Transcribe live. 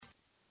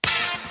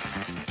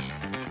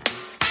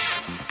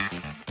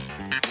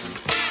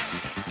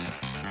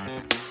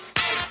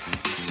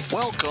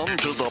Welcome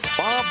to the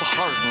Bob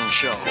Harden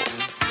Show,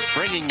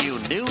 bringing you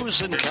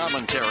news and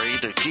commentary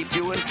to keep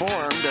you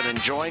informed and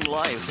enjoying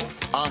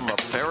life on the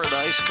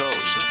Paradise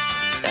Coast.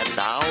 And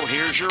now,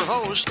 here's your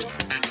host,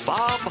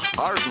 Bob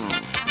Harden.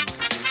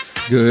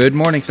 Good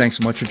morning. Thanks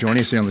so much for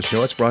joining us here on the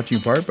show. It's brought to you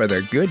in part by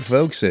the good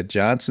folks at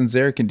Johnson's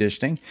Air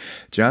Conditioning.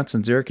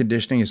 Johnson's Air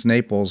Conditioning is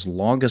Naples'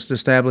 longest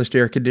established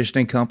air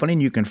conditioning company,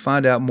 and you can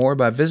find out more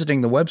by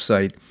visiting the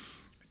website,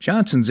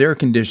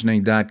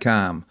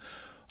 johnsonsairconditioning.com.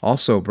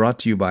 Also brought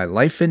to you by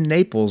Life in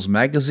Naples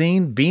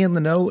magazine. Be in the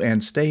know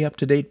and stay up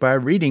to date by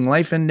reading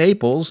Life in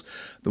Naples.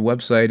 The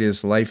website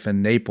is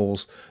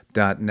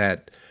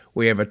lifeinnaples.net.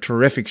 We have a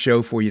terrific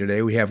show for you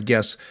today. We have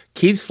guests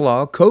Keith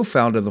Flaugh,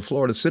 co-founder of the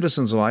Florida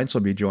Citizens Alliance,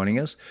 will be joining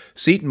us.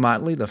 Seton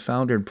Motley, the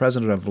founder and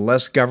president of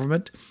Less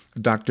Government.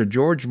 Dr.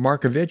 George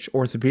Markovich,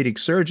 orthopedic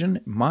surgeon,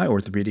 my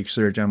orthopedic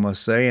surgeon, I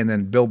must say, and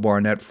then Bill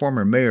Barnett,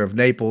 former mayor of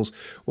Naples,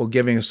 will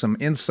giving us some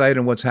insight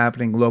on what's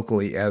happening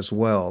locally as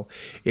well.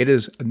 It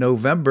is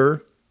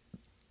November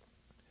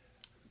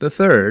the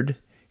 3rd,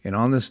 and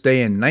on this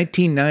day in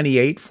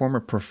 1998, former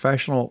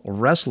professional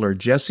wrestler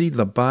Jesse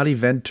the Body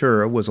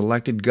Ventura was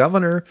elected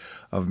governor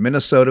of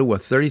Minnesota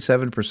with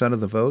 37%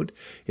 of the vote.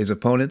 His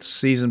opponents,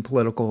 seasoned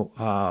political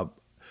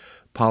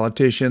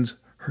politicians,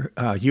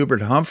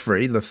 Hubert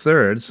Humphrey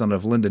III, son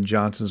of Lyndon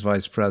Johnson's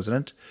vice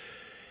president,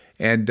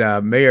 and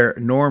Mayor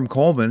Norm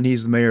Coleman,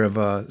 he's the mayor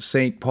of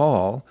St.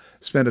 Paul,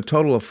 spent a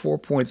total of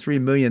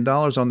 $4.3 million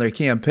on their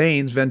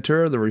campaigns.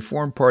 Ventura, the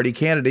Reform Party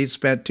candidate,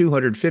 spent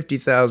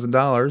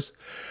 $250,000,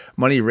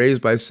 money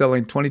raised by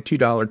selling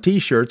 $22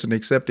 T-shirts and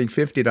accepting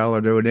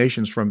 $50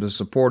 donations from his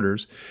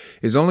supporters.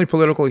 His only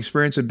political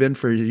experience had been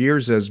for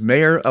years as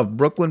mayor of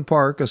Brooklyn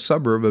Park, a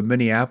suburb of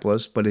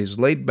Minneapolis, but his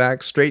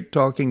laid-back,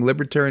 straight-talking,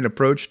 libertarian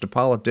approach to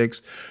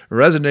politics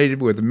resonated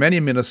with many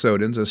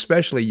Minnesotans,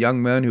 especially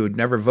young men who had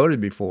never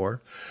voted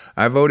before.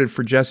 I voted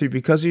for Jesse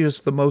because he is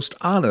the most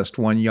honest,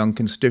 one young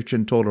constituent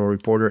told a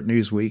reporter at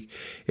Newsweek.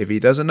 If he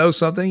doesn't know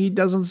something, he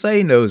doesn't say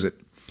he knows it.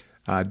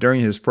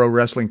 During his pro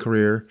wrestling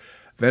career,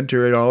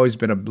 Ventura had always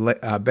been a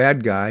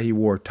bad guy. He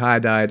wore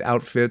tie-dyed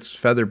outfits,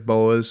 feathered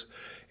boas,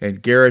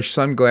 and garish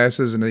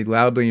sunglasses, and he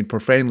loudly and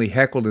profanely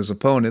heckled his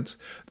opponents.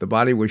 The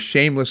Body was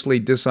shamelessly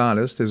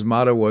dishonest. His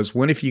motto was,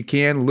 win if you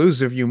can,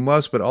 lose if you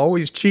must, but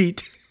always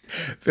cheat.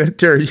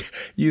 Ventura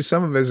used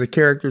some of his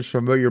character's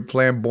familiar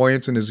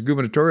flamboyance in his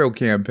gubernatorial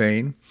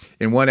campaign.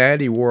 In one ad,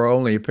 he wore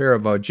only a pair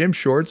of gym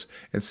shorts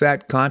and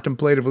sat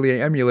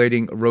contemplatively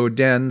emulating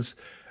Rodin's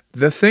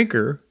The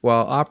Thinker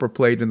while opera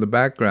played in the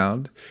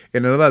background.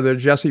 In another,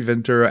 Jesse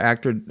Ventura,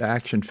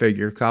 action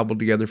figure cobbled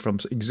together from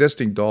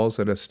existing dolls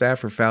that a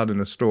staffer found in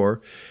a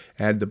store,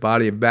 had the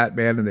body of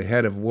Batman and the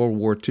head of World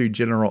War II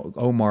General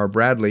Omar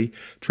Bradley,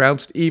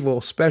 trounced evil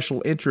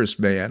special interest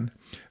man.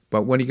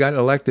 But when he got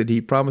elected,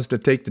 he promised to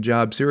take the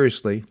job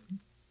seriously.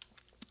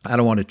 I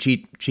don't want to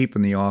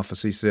cheapen the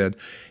office, he said.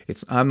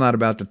 I'm not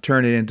about to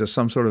turn it into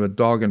some sort of a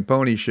dog and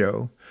pony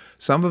show.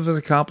 Some of his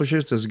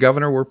accomplishments as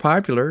governor were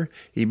popular.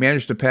 He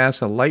managed to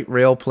pass a light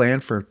rail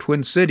plan for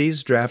Twin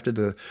Cities, drafted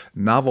a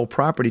novel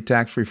property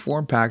tax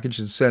reform package,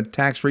 and sent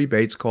tax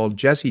rebates called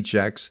Jesse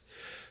checks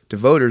to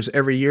voters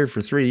every year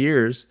for 3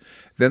 years.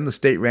 Then the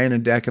state ran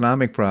into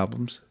economic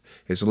problems.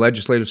 His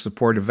legislative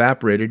support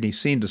evaporated, and he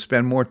seemed to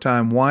spend more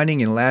time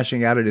whining and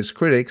lashing out at his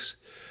critics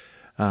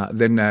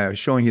than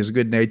showing his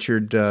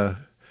good-natured, I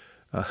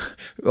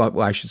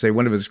should say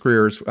one of his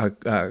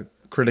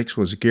critics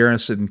was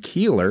Garrison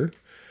Keillor,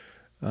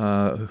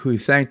 who he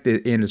thanked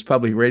in his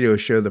public radio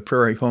show, The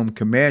Prairie Home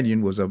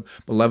Companion, was a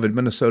beloved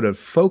Minnesota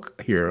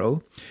folk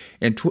hero.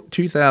 In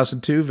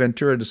 2002,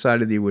 Ventura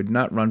decided he would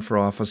not run for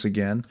office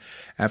again.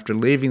 After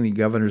leaving the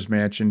governor's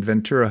mansion,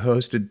 Ventura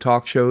hosted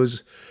talk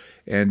shows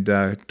and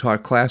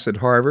taught class at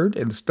Harvard,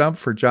 and stumped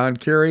for John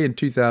Kerry in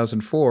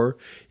 2004.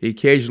 He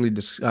occasionally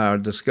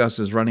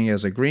discusses running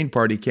as a Green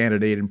Party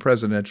candidate in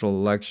presidential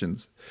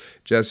elections.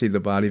 Jesse the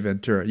Body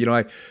Ventura. You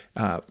know,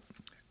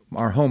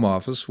 our home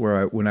office,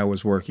 when I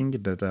was working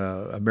at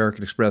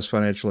American Express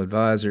Financial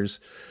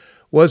Advisors,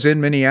 was in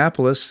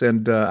Minneapolis,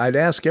 and I'd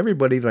ask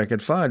everybody that I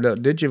could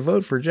find, did you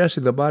vote for Jesse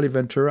the Body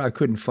Ventura? I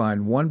couldn't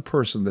find one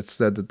person that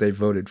said that they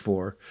voted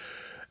for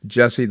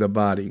Jesse the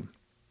Body.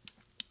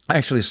 I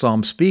actually saw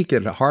him speak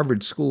at a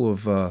Harvard School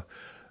of,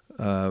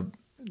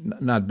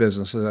 not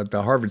business, at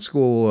the Harvard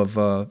School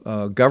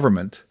of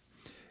Government.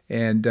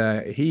 And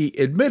he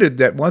admitted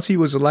that once he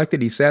was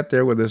elected, he sat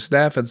there with his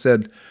staff and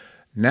said,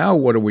 now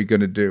what are we going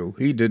to do?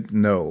 He didn't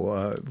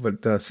know.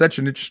 But such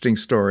an interesting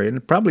story,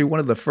 and probably one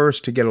of the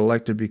first to get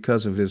elected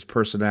because of his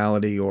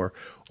personality or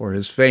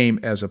his fame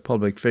as a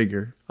public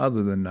figure,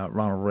 other than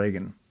Ronald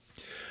Reagan.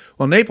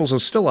 Well, Naples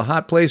is still a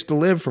hot place to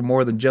live for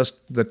more than just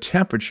the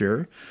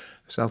temperature.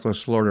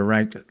 Southwest Florida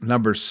ranked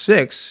number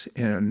 6,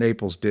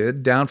 Naples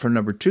did, down from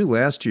number 2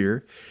 last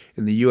year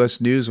in the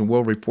U.S. News and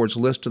World Report's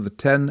list of the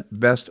 10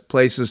 best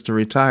places to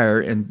retire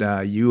in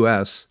the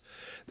U.S.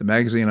 The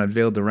magazine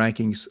unveiled the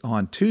rankings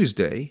on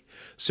Tuesday.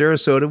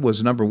 Sarasota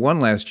was number 1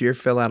 last year,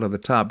 fell out of the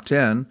top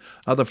 10.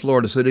 Other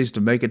Florida cities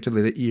to make it to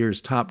the year's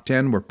top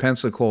 10 were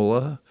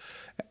Pensacola,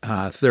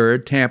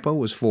 3rd, Tampa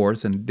was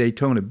 4th, and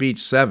Daytona Beach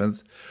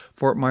 7th.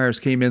 Fort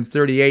Myers came in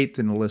 38th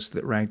in the list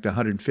that ranked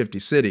 150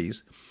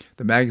 cities.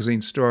 The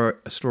magazine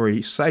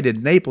story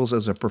cited Naples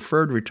as a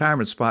preferred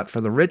retirement spot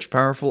for the rich,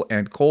 powerful,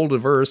 and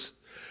cold-averse,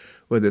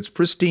 with its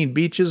pristine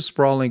beaches,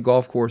 sprawling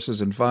golf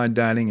courses, and fine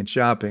dining and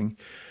shopping.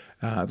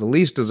 The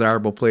least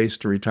desirable place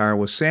to retire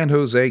was San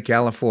Jose,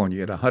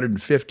 California, at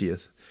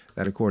 150th,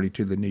 that according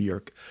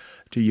to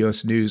to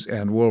U.S. News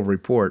and World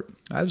Report.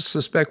 I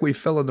suspect we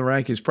fell in the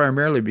rankings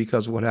primarily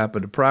because of what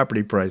happened to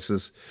property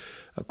prices.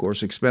 Of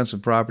course,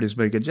 expensive properties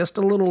make it just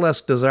a little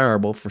less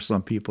desirable for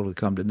some people to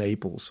come to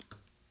Naples.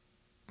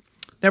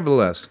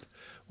 Nevertheless,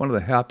 one of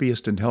the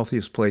happiest and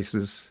healthiest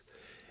places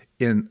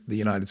in the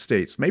United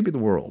States, maybe the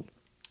world.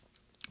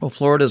 Well,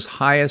 Florida's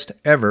highest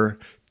ever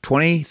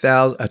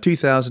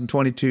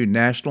 2022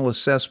 National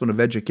Assessment of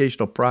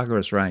Educational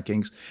Progress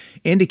rankings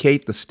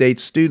indicate the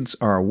state's students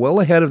are well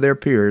ahead of their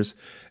peers,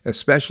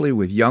 especially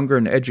with younger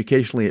and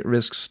educationally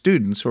at-risk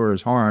students who are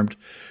harmed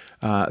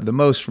the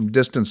most from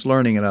distance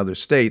learning in other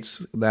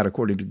states, that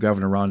according to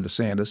Governor Ron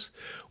DeSantis.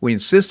 We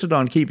insisted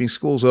on keeping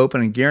schools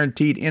open and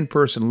guaranteed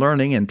in-person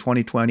learning in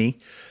 2020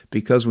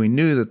 because we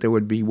knew that there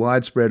would be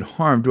widespread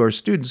harm to our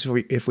students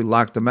if we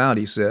locked them out,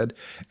 he said,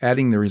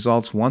 adding the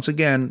results once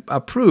again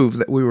proved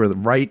that we were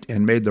right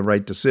and made the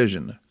right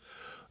decision.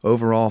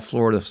 Overall,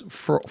 Florida's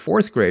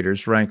fourth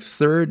graders ranked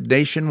 3rd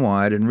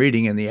nationwide in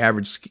reading in the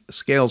average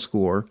scale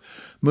score,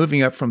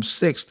 moving up from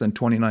 6th in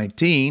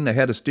 2019,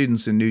 ahead of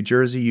students in New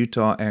Jersey,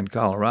 Utah, and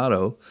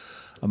Colorado.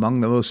 Among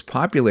the most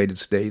populated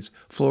states,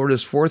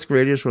 Florida's fourth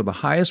graders were the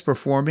highest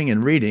performing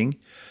in reading.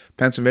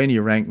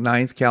 Pennsylvania ranked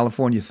 9th,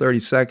 California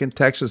 32nd,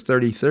 Texas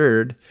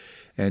 33rd,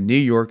 and New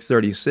York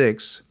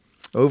 36th.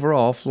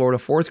 Overall, Florida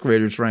fourth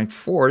graders ranked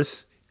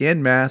 4th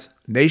in math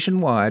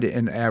nationwide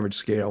in average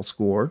scale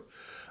score.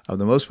 Of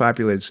the most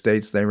populated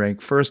states, they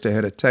rank first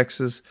ahead of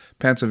Texas,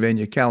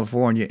 Pennsylvania,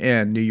 California,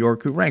 and New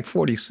York, who rank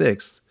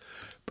 46th.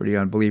 Pretty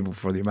unbelievable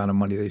for the amount of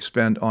money they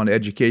spend on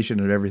education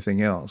and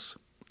everything else.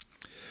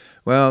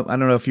 Well, I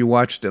don't know if you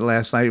watched it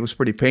last night. It was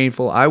pretty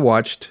painful. I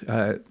watched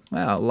a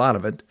lot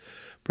of it.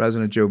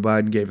 President Joe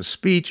Biden gave a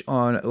speech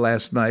on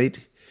last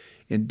night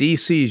in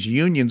D.C.'s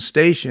Union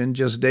Station,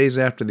 just days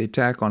after the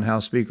attack on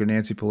House Speaker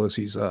Nancy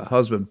Pelosi's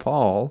husband,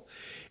 Paul,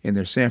 in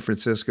their San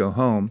Francisco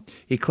home.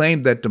 He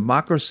claimed that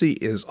democracy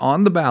is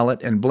on the ballot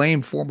and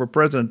blamed former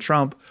President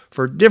Trump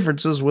for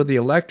differences with the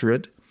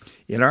electorate.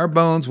 In our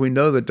bones, we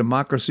know that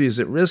democracy is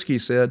at risk, he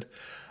said.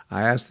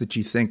 I ask that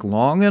you think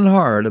long and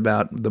hard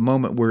about the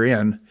moment we're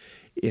in.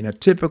 In a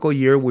typical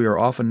year, we are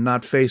often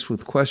not faced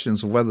with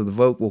questions of whether the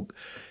vote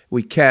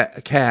we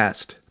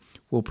cast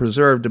will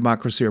preserve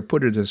democracy or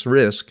put it at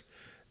risk.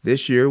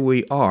 This year,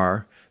 we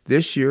are.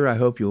 This year, I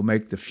hope you'll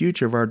make the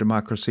future of our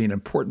democracy an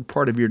important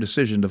part of your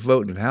decision to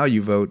vote and how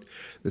you vote.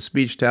 The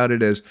speech,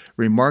 touted as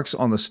remarks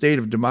on the state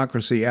of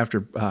democracy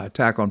after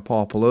attack on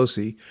Paul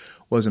Pelosi,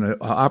 was an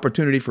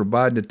opportunity for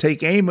Biden to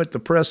take aim at the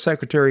press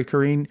secretary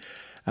Karine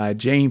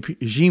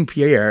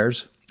Jean-Pierre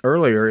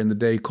earlier in the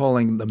day,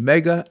 calling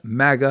the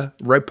MAGA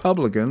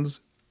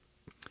Republicans.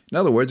 In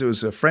other words, it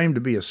was framed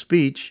to be a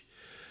speech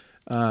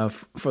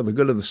for the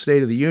good of the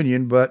State of the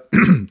Union, but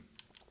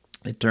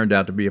it turned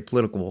out to be a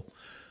political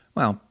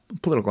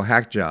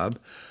hack job.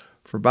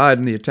 For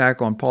Biden, the attack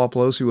on Paul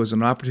Pelosi was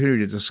an opportunity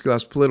to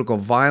discuss political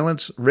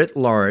violence writ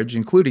large,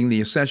 including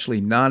the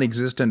essentially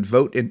non-existent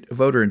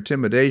voter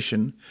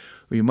intimidation.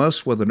 We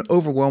must, with an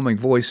overwhelming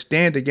voice,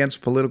 stand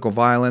against political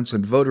violence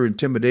and voter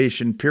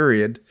intimidation,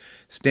 period.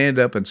 Stand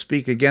up and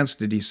speak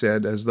against it, he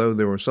said, as though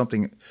there was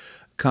something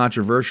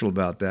controversial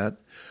about that.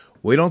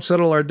 We don't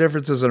settle our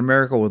differences in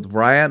America with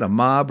riot, a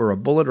mob, or a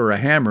bullet, or a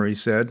hammer, he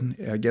said.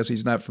 I guess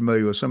he's not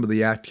familiar with some of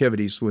the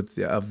activities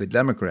of the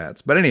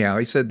Democrats. But anyhow,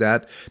 he said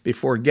that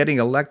before getting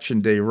Election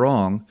Day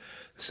wrong,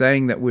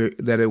 saying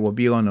that it will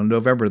be on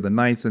November the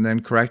 9th, and then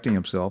correcting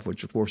himself,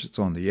 which of course it's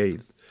on the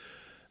 8th.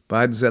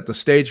 Biden set the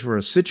stage for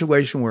a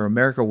situation where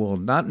America will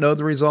not know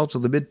the results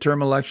of the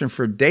midterm election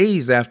for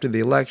days after the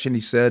election,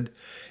 he said,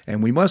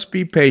 and we must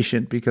be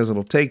patient because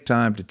it'll take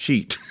time to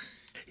cheat.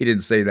 He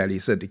didn't say that. He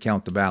said to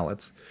count the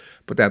ballots,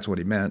 but that's what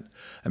he meant.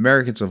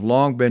 Americans have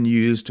long been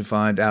used to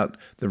finding out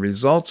the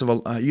results of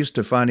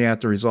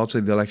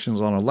the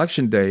elections on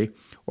Election Day,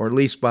 or at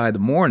least by the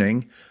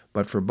morning.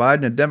 But for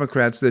Biden and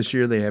Democrats this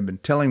year, they have been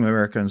telling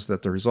Americans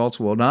that the results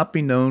will not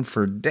be known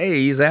for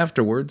days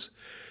afterwards.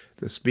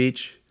 The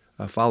speech,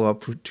 a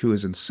follow-up to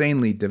his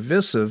insanely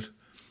divisive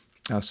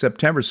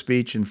September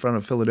speech in front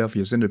of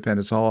Philadelphia's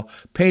Independence Hall,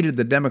 painted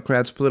the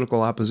Democrats'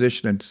 political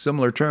opposition in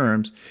similar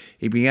terms.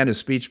 He began his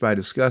speech by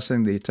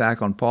discussing the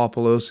attack on Paul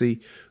Pelosi,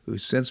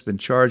 who's since been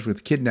charged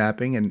with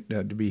kidnapping and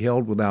to be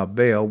held without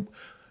bail,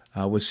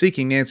 was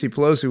seeking Nancy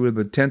Pelosi with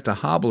intent to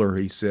hobble her,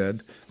 he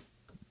said.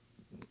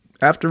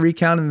 After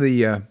recounting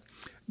the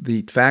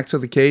the facts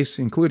of the case,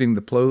 including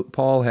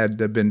Paul had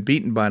been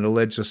beaten by an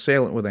alleged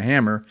assailant with a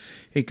hammer.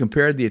 He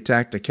compared the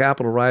attack to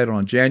Capitol riot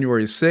on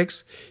January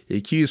 6th. He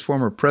accused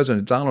former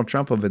President Donald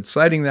Trump of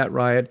inciting that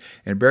riot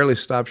and barely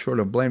stopped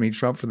short of blaming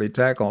Trump for the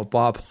attack on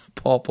Paul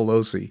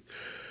Pelosi.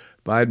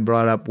 Biden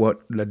brought up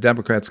what the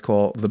Democrats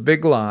call the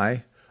big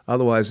lie,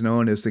 otherwise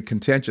known as the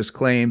contentious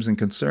claims and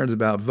concerns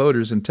about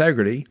voters'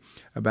 integrity,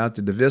 about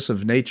the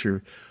divisive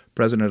nature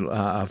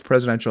of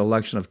presidential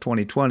election of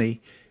 2020.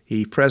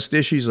 He pressed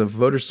issues of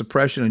voter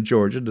suppression in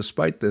Georgia,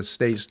 despite the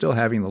state still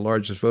having the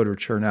largest voter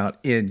turnout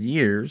in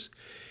years.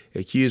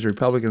 He accused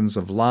Republicans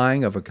of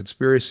lying, of a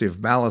conspiracy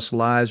of malice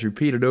lies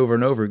repeated over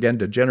and over again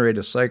to generate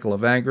a cycle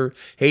of anger,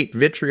 hate,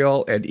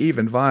 vitriol, and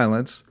even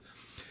violence.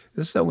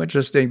 It's so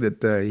interesting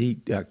that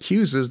he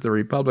accuses the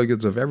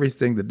Republicans of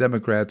everything the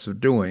Democrats are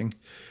doing,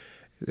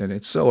 and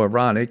it's so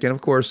ironic. And,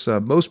 of course,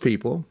 most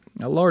people,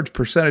 a large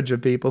percentage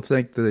of people,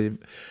 think the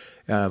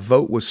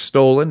vote was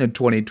stolen in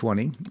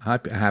 2020. I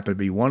happen to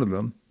be one of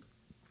them.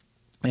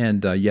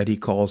 And yet he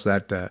calls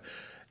that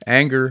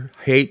anger,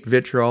 hate,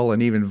 vitriol,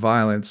 and even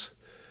violence.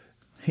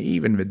 He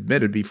even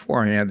admitted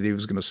beforehand that he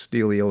was going to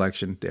steal the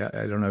election.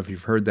 I don't know if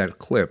you've heard that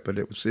clip, but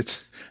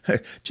it's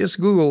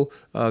just Google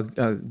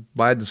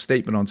Biden's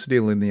statement on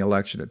stealing the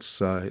election.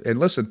 And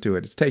listen to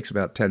it. It takes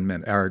about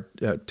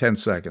 10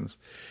 seconds.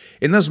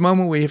 In this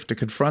moment, we have to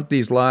confront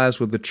these lies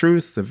with the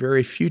truth. The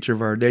very future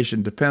of our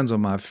nation depends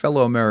on my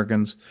fellow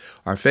Americans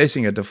are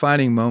facing a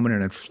defining moment,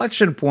 an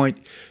inflection point.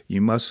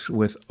 You must,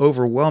 with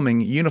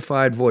overwhelming,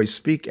 unified voice,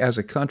 speak as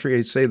a country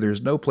and say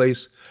there's no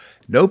place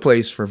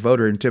for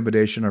voter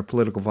intimidation or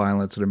political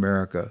violence in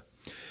America.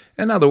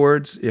 In other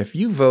words, if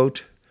you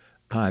vote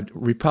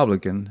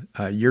Republican,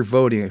 you're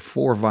voting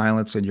for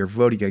violence and you're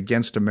voting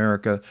against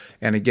America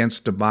and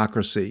against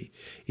democracy.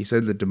 He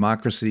said that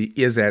democracy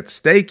is at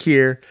stake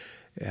here.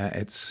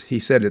 He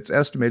said it's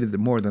estimated that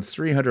more than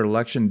 300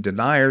 election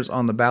deniers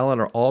on the ballot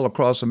are all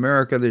across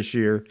America this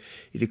year.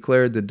 He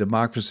declared that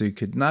democracy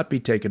could not be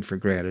taken for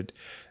granted,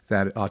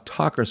 that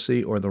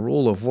autocracy or the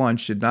rule of one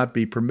should not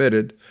be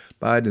permitted.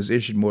 Biden has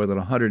issued more than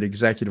 100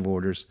 executive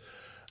orders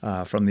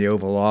from the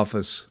Oval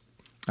Office,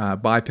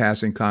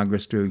 bypassing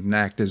Congress to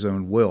enact his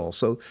own will.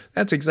 So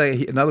that's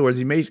exactly, in other words,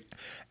 he made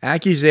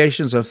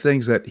accusations of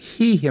things that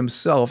he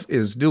himself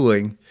is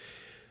doing.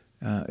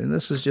 And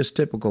this is just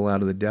typical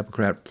out of the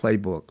Democrat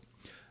playbook.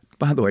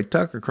 By the way,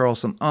 Tucker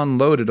Carlson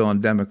unloaded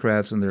on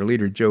Democrats and their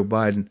leader, Joe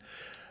Biden,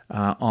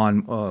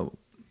 on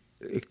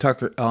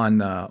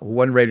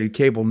one rated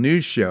cable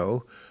news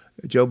show.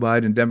 Joe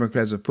Biden and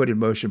Democrats have put in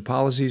motion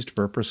policies to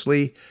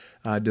purposely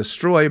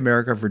destroy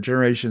America for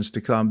generations to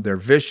come. They're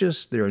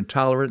vicious, they're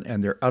intolerant,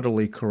 and they're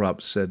utterly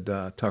corrupt, said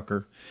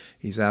Tucker.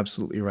 He's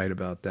absolutely right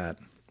about that.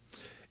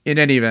 In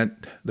any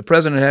event, the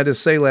president had his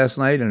say last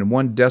night in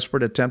one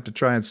desperate attempt to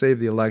try and save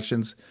the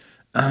elections.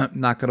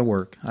 Not going to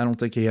work. I don't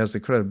think he has the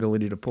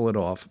credibility to pull it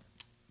off.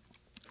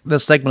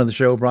 This segment of the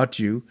show brought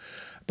to you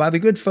by the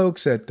good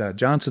folks at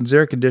Johnson's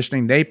Air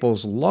Conditioning,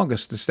 Naples'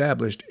 longest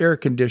established air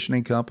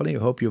conditioning company. I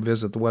hope you'll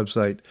visit the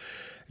website,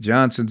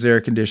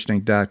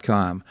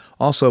 johnsonsairconditioning.com.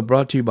 Also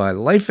brought to you by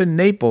Life in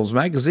Naples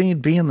magazine.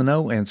 Be in the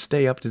know and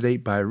stay up to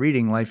date by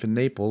reading Life in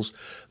Naples.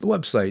 The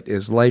website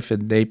is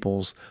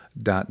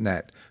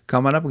lifeinnaples.net.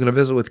 Coming up, we're going to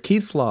visit with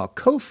Keith Flaw,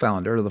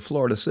 co-founder of the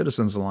Florida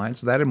Citizens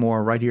Alliance. That and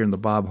more right here in The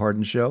Bob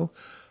Harden Show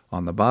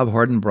on the Bob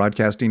Harden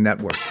Broadcasting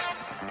Network.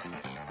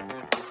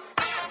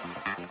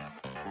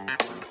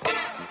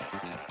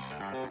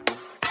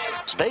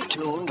 Stay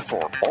tuned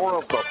for more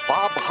of The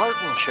Bob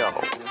Harden Show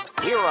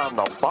here on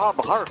the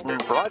Bob Harden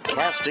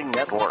Broadcasting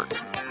Network.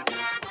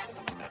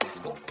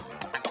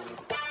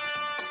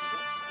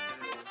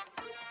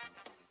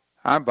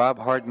 I'm Bob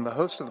Harden, the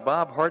host of The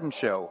Bob Harden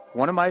Show.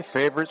 One of my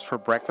favorites for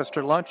breakfast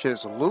or lunch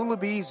is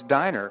Lulabee's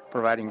Diner,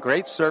 providing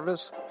great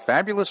service,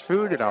 fabulous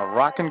food, and a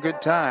rockin' good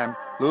time.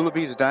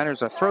 Lulabee's Diner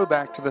is a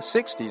throwback to the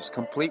 60s,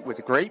 complete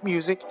with great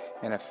music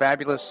and a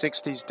fabulous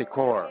 60s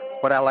decor.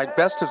 What I like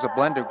best is a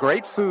blend of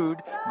great food,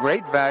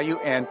 great value,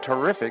 and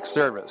terrific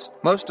service.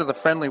 Most of the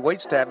friendly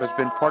waitstaff has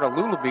been part of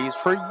Lulabee's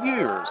for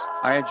years.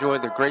 I enjoy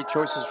the great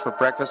choices for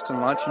breakfast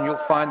and lunch, and you'll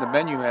find the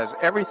menu has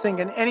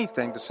everything and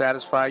anything to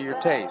satisfy your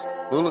taste.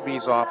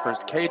 Lulabee's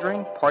offers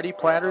catering, party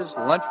platters,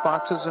 lunch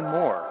boxes, and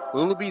more.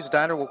 Lulabee's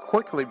Diner will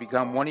quickly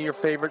become one of your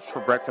favorites for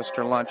breakfast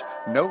or lunch.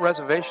 No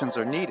reservations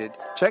are needed.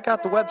 Check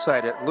out the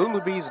website at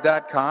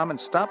lulabees.com and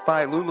stop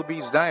by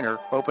Lulabee's Diner,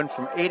 open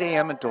from 8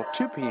 a.m. until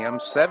 2 p.m.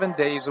 7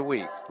 days a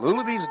week.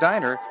 Lulabee's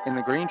Diner in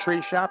the Green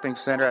Tree Shopping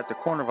Center at the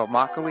corner of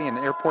Immokalee and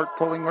Airport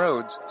Pulling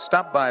Roads.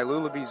 Stop by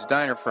Lulabee's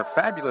Diner for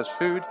fabulous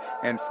food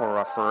and for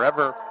a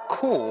forever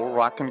cool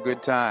rockin'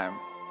 good time.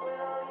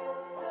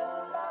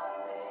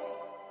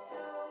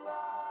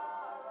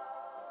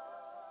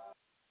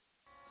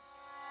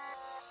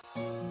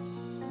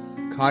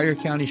 Collier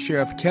County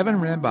Sheriff Kevin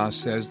Rambas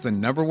says the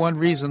number one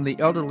reason the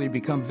elderly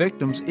become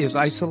victims is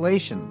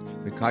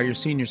isolation. The Collier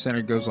Senior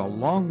Center goes a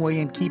long way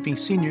in keeping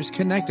seniors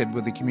connected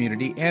with the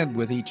community and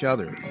with each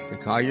other. The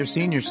Collier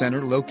Senior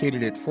Center,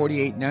 located at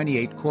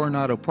 4898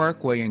 Coronado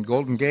Parkway in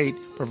Golden Gate,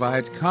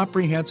 provides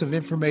comprehensive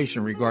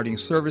information regarding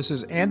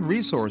services and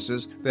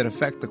resources that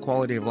affect the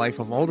quality of life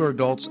of older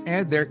adults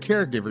and their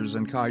caregivers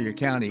in Collier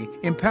County,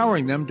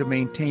 empowering them to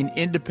maintain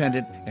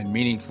independent and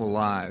meaningful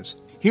lives.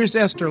 Here's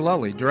Esther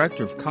Lully,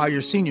 Director of Collier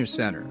Senior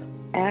Center.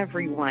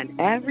 Everyone,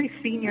 every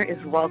senior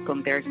is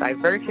welcome. There's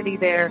diversity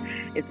there.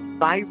 It's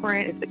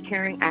vibrant. It's a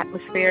caring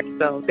atmosphere.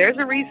 So there's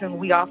a reason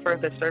we offer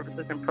the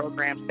services and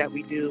programs that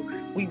we do.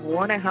 We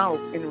want to help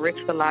enrich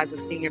the lives of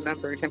senior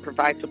members and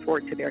provide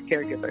support to their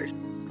caregivers.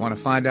 Want to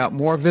find out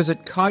more?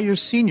 Visit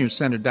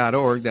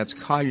CollierSeniorCenter.org. That's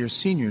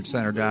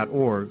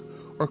CollierSeniorCenter.org.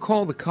 Or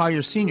call the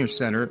Collier Senior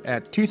Center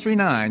at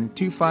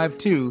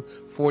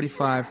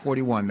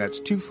 239-252-4541. That's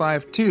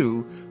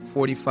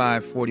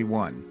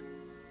 252-4541.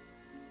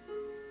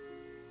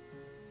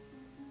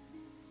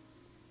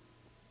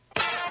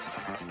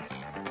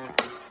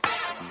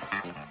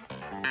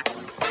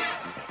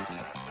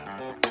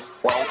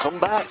 Welcome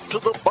back to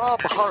the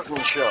Bob Harden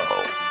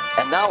Show.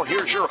 And now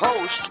here's your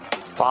host,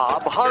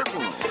 Bob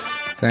Harden.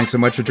 Thanks so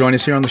much for joining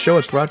us here on the show.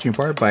 It's brought to you in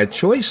part by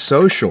Choice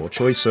Social.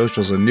 Choice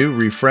Social is a new,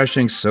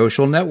 refreshing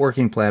social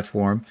networking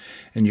platform,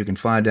 and you can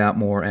find out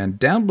more and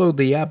download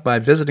the app by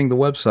visiting the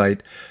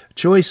website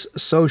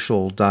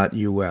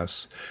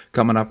choicesocial.us.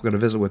 Coming up, we're going to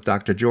visit with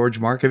Dr. George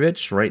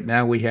Markovich. Right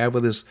now we have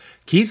with us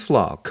Keith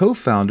Flaw,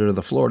 co-founder of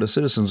the Florida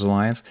Citizens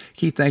Alliance.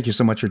 Keith, thank you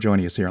so much for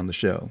joining us here on the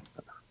show.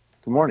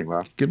 Good morning,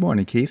 Bob. Good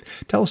morning, Keith.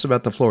 Tell us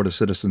about the Florida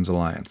Citizens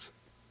Alliance.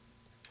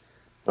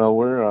 Well,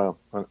 we're a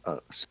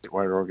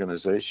statewide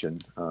organization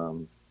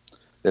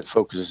that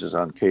focuses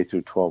on K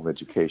through 12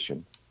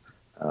 education.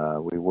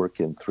 We work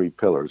in three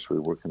pillars. We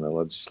work in the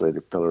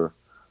legislative pillar,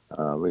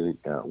 really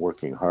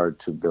working hard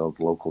to build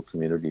local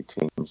community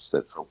teams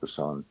that focus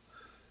on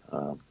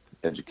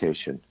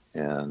education.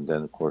 And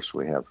then, of course,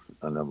 we have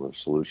a number of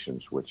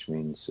solutions, which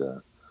means,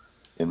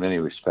 in many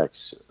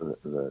respects,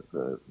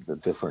 the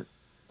different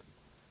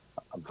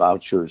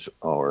vouchers,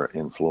 or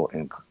in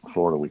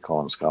Florida we call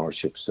them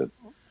scholarships, that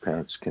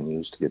parents can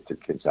use to get their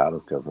kids out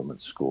of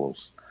government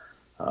schools.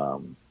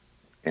 And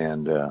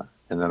then,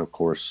 of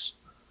course,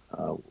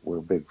 we're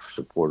big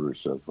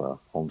supporters of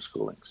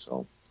homeschooling.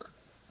 So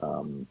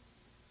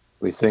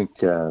we think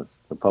the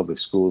public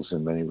schools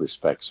in many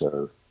respects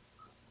are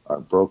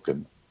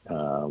broken.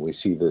 We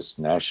see this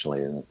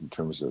nationally in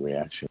terms of the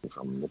reaction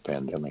from the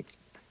pandemic.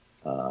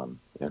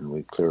 And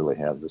we clearly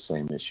have the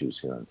same issues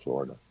here in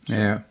Florida. So,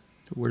 yeah,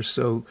 we're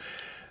so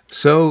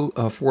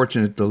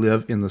fortunate to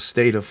live in the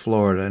state of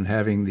Florida and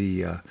having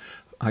the,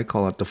 I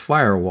call it the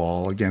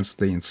firewall against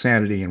the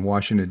insanity in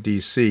Washington,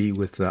 D.C.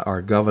 with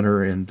our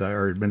governor and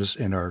our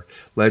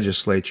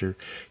legislature.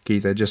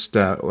 Keith, I just,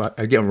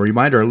 again,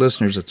 remind our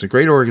listeners, it's a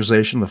great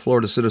organization, the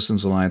Florida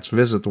Citizens Alliance.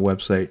 Visit the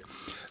website,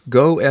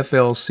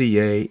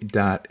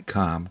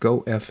 goflca.com,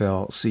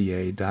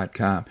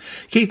 goflca.com.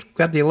 Keith,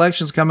 got the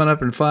elections coming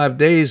up in 5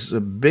 days,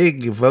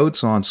 big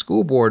votes on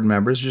school board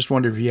members. Just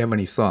wondered if you have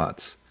any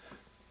thoughts.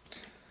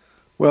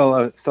 Well,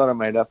 I thought I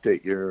might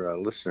update your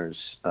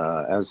listeners.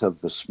 As of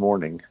this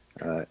morning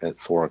at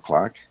 4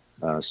 o'clock,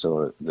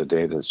 so the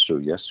data is through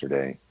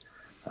yesterday,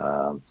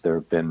 there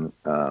have been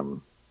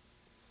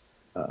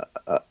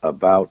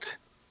about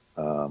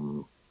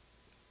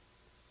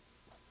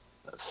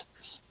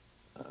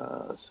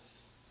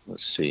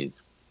let's see,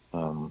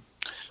 there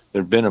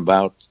have been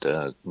about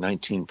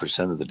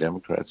 19% of the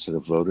Democrats that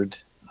have voted.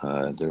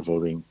 They're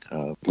voting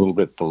a little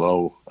bit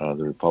below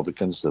the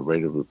Republicans. The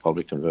rate of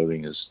Republican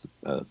voting is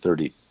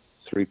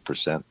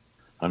 33%.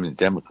 I mean,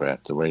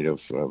 Democrat, the rate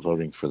of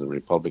voting for the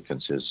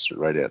Republicans is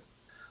right at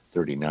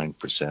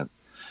 39%.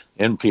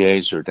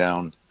 NPAs are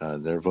down.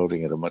 They're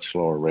voting at a much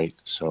lower rate,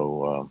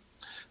 so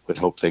would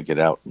hope they get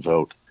out and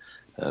vote.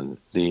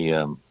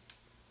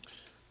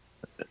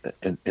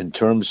 In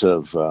terms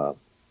of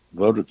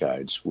voter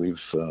guides,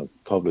 we've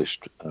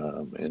published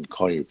in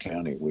Collier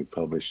County. We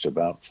published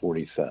about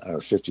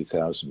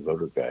 50,000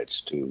 voter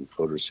guides to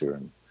voters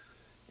here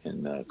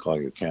in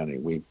Collier County.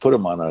 We put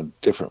them on a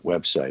different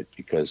website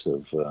because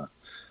of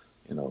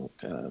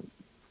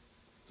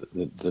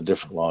the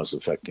different laws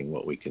affecting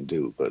what we can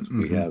do. But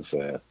we have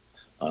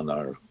on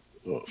our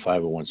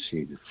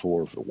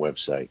 501c4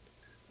 website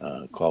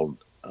called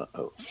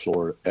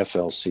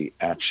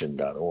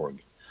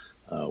FLCaction.org.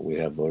 We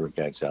have voter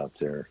guides out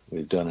there.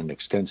 We've done an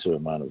extensive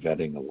amount of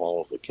vetting of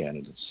all of the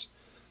candidates,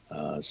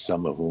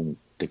 some of whom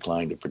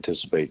declined to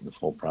participate in the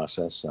full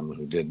process, some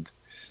who didn't,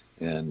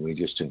 and we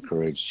just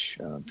encourage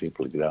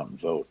people to get out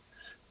and vote.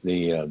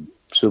 The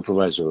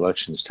supervisor of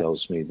elections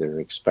tells me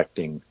they're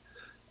expecting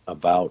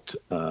about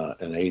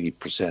an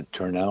 80%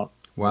 turnout.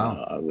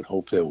 Wow. I would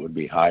hope that it would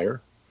be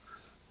higher.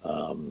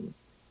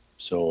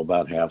 So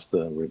about half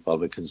the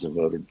Republicans have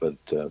voted, but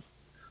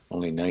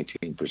only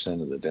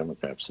 19% of the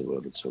Democrats have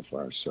voted so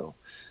far. So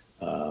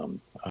I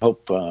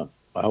hope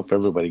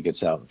everybody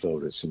gets out and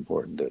vote. It's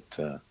important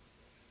that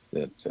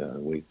that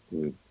we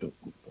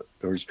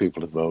urge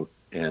people to vote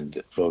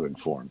and vote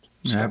informed.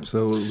 So,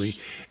 absolutely.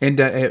 And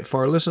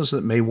for our listeners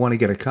that may want to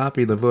get a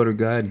copy of the voter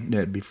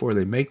guide before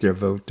they make their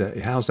vote,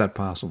 how's that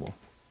possible?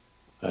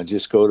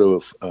 Just go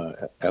to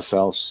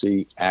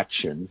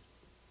flcaction.org,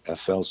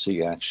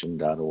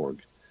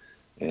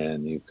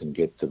 and you can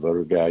get the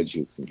voter guides.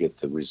 You can get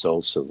the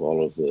results of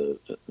all of the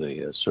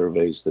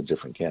surveys the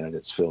different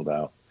candidates filled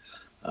out,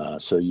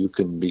 so you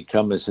can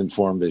become as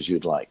informed as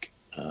you'd like.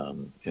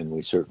 And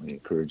we certainly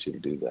encourage you to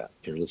do that,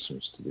 your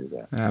listeners to do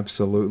that.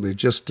 Absolutely.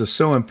 Just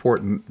so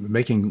important,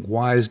 making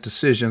wise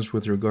decisions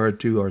with regard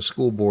to our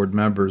school board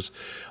members.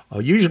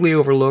 Usually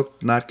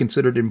overlooked, not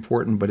considered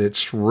important, but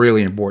it's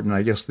really important.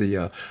 I guess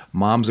the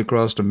moms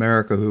across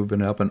America who've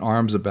been up in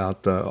arms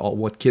about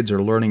what kids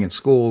are learning in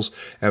schools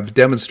have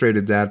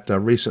demonstrated that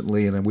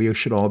recently, and we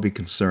should all be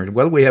concerned,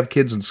 whether we have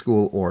kids in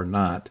school or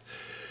not.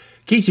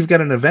 Keith, you've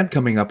got an event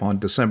coming up on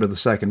December the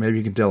 2nd. Maybe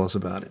you can tell us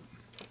about it.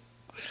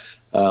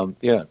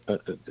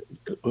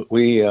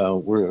 We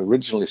were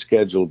originally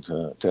scheduled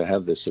to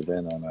have this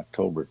event on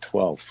October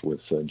 12th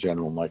with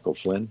General Michael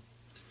Flynn,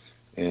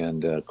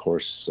 and of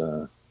course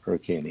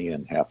Hurricane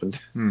Ian happened,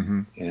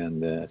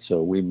 and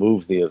so we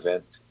moved the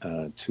event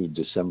to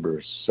December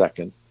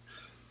 2nd.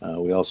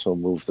 We also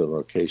moved the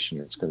location.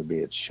 It's going to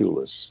be at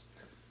Shoeless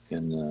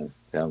in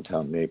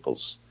downtown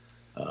Naples.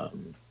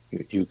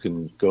 You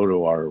can go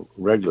to our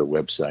regular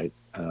website,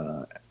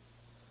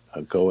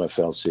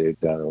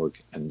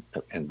 goflca.org, and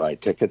buy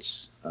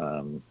tickets.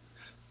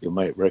 You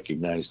might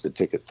recognize the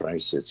ticket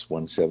price. It's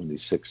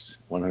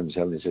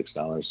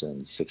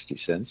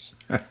 $176.60.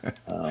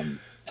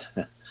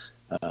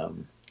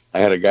 I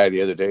had a guy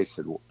the other day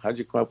said, well, how'd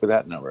you come up with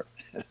that number?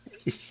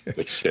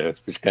 Which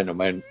is kind of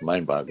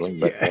mind-boggling,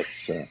 but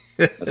that's the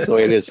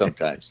way it is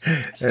sometimes.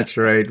 That's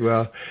right.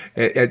 Well,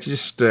 I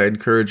just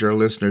encourage our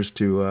listeners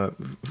to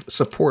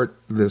support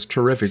this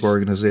terrific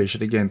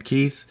organization. Again,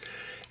 Keith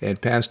and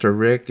Pastor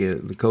Rick,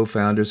 the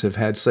co-founders, have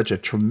had such a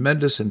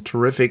tremendous and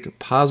terrific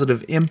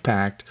positive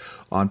impact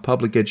on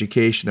public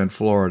education in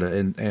Florida.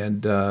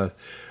 And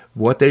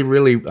what they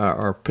really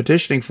are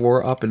petitioning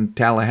for up in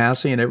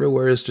Tallahassee and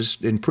everywhere is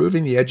just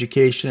improving the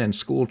education and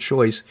school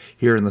choice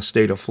here in the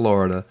state of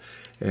Florida.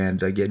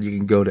 And again, you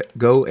can go to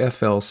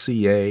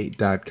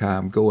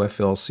goflca.com,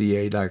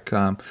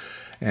 goflca.com,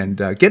 and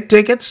get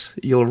tickets.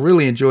 You'll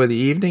really enjoy the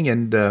evening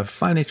and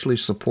financially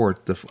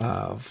support the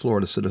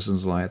Florida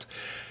Citizens Alliance.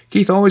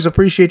 Keith, always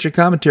appreciate your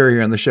commentary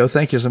here on the show.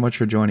 Thank you so much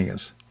for joining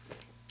us.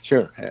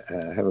 Sure.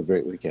 Have a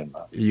great weekend,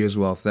 Bob. You as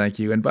well. Thank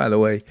you. And by the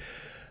way,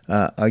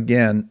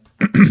 again,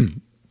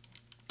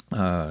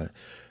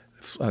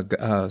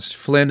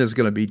 Flynn is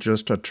going to be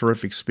just a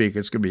terrific speaker.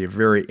 It's going to be a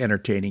very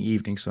entertaining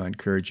evening, so I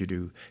encourage you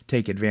to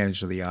take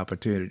advantage of the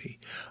opportunity.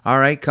 All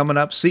right, coming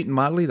up, Seton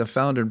Motley, the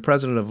founder and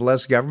president of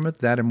Less Government,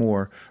 that and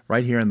more,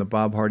 right here on The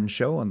Bob Harden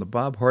Show on the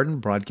Bob Harden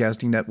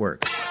Broadcasting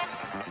Network.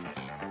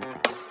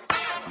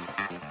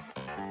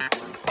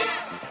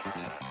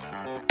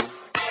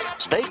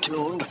 Stay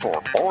tuned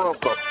for more of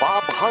The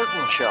Bob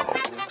Harden Show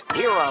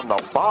here on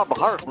the Bob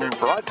Harden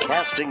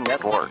Broadcasting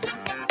Network.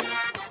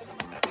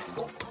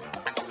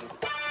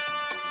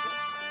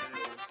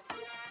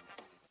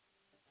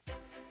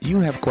 Do you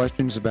have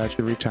questions about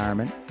your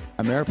retirement?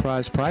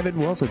 Ameriprise Private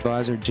Wealth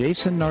Advisor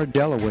Jason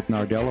Nardella with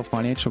Nardella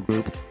Financial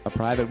Group, a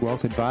private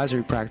wealth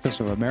advisory practice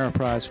of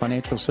Ameriprise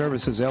Financial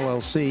Services,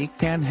 LLC,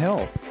 can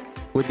help.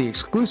 With the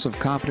exclusive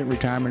Confident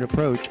Retirement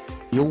Approach,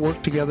 you'll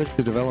work together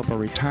to develop a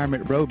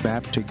retirement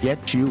roadmap to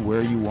get you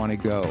where you want to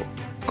go.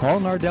 Call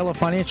Nardella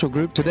Financial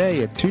Group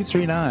today at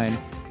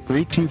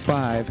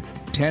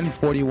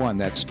 239-325-1041.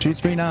 That's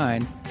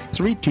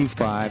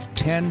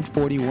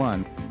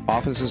 239-325-1041.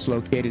 Office is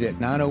located at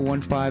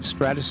 9015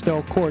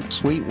 Stratosdale Court,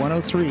 Suite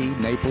 103,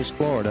 Naples,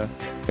 Florida.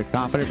 The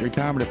Confident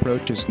Retirement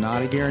Approach is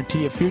not a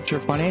guarantee of future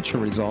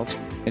financial results.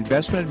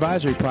 Investment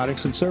advisory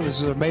products and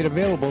services are made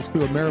available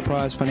through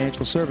Ameriprise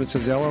Financial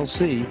Services,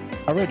 LLC,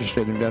 a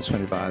registered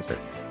investment advisor.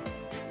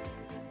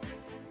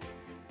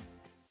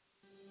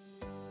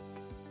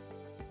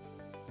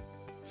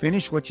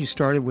 Finish what you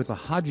started with the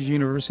Hodges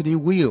University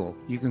Wheel.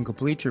 You can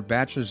complete your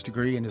bachelor's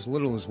degree in as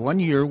little as 1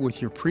 year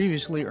with your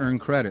previously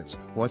earned credits.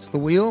 What's the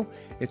Wheel?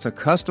 It's a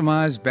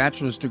customized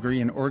bachelor's degree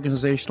in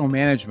organizational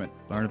management.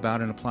 Learn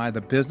about and apply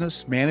the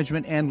business,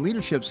 management, and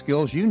leadership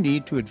skills you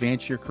need to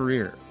advance your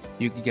career.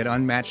 You can get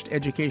unmatched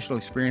educational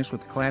experience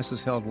with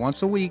classes held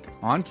once a week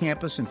on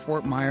campus in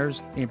Fort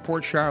Myers, in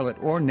Port Charlotte,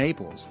 or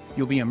Naples.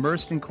 You'll be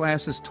immersed in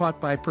classes taught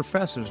by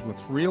professors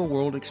with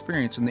real-world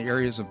experience in the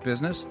areas of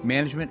business,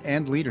 management,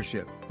 and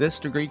leadership. This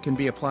degree can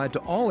be applied to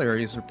all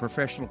areas of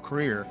professional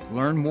career.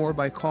 Learn more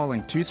by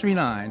calling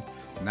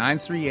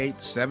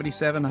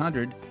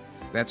 239-938-7700.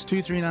 That's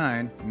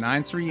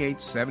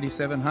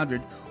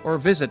 239-938-7700, or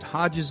visit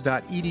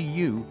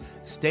hodges.edu.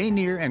 Stay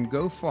near and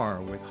go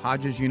far with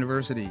Hodges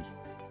University.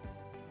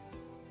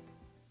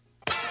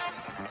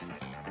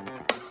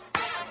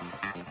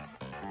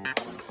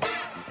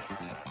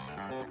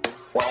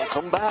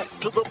 Welcome back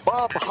to the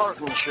Bob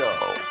Harden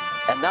Show.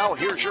 And now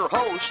here's your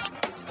host,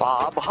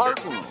 Bob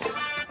Harden.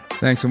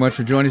 Thanks so much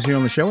for joining us here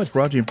on the show. It's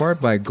brought to you in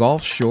part by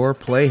Gulf Shore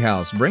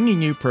Playhouse,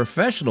 bringing you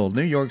professional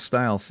New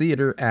York-style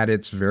theater at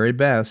its very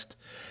best.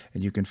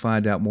 And you can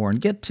find out more and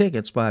get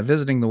tickets by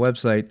visiting the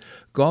website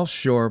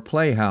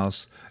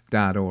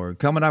gulfshoreplayhouse.org.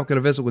 Coming up, going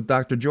to visit with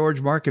Dr.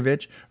 George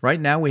Markovich.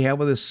 Right now we have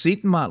with us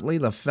Seton Motley,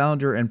 the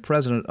founder and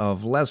president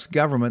of Less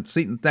Government.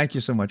 Seton, thank you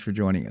so much for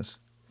joining us.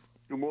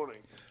 Good morning.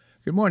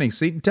 Good morning,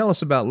 Seton. Tell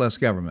us about Less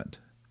Government.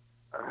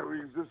 We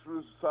exist for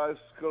the size,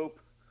 scope,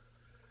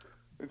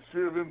 and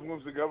sphere of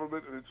influence of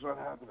government, and it's not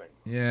happening.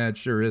 Yeah, it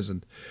sure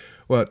isn't.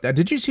 Well,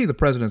 did you see the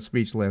president's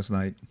speech last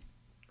night?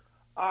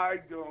 I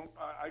don't.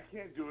 I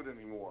can't do it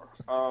anymore.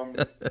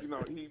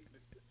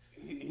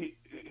 He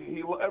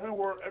every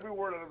word out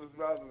of his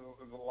mouth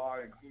is a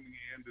lie, including the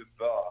end and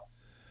the.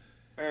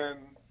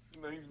 And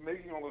he's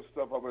making all this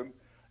stuff up,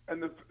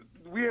 and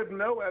we have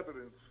no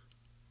evidence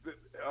that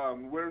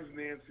 "Where's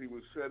Nancy"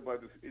 was said by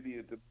this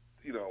idiot that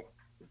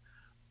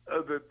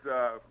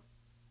that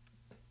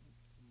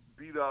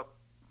beat up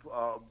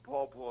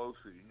Paul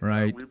Pelosi.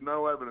 Right. We have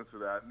no evidence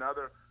of that. Now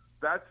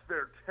that's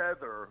their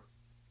tether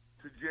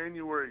to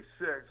January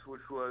 6th,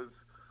 which was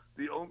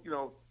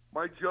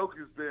my joke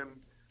has been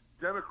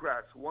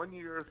Democrats 1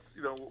 year,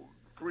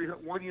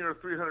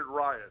 300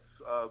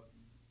 riots,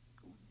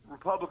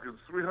 Republicans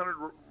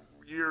 300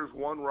 years,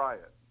 one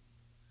riot,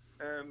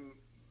 and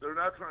they're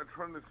now trying to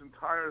turn this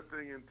entire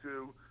thing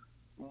into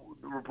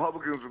the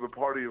Republicans are the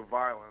party of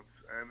violence,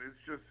 and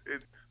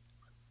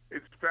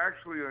it's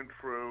factually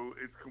untrue.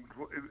 It's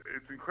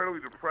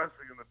incredibly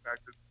depressing in the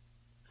fact that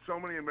so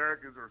many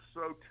Americans are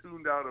so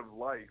tuned out of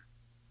life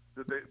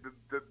that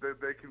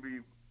they can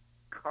be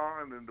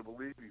conned into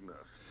believing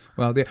this.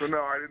 Well, so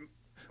no, I didn't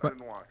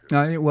watch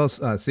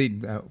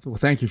it.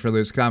 Thank you for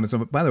those comments.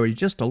 By the way,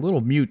 just a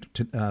little mute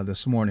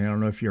this morning. I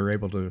don't know if you're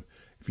on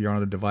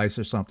a device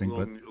or something, A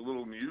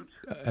little mute.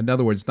 In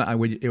other words,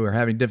 we're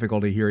having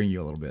difficulty hearing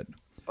you a little bit.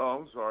 Oh,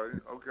 I'm sorry.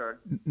 Okay.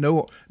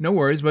 No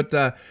worries. But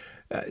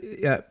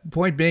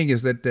point being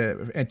is that,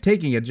 and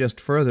taking it just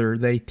further,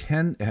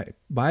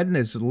 Biden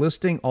is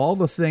listing all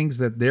the things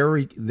that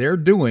they're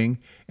doing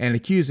and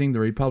accusing the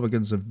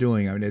Republicans of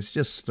doing. I mean, it's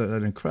just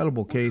an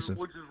incredible case of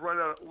which is right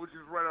out of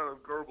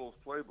Goebbels'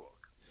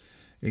 playbook.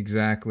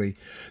 Exactly.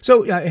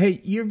 So, hey,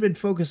 you've been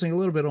focusing a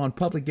little bit on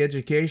public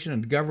education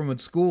and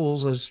government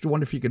schools. I just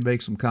wonder if you could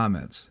make some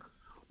comments.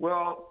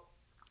 Well,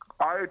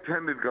 I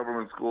attended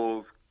government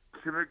schools,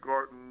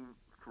 kindergarten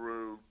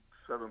through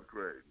 7th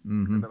grade,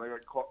 and then I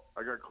got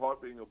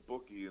caught being a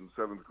bookie in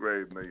 7th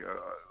grade, and I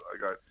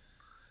got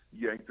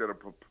yanked out of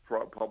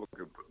public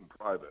and put in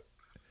private.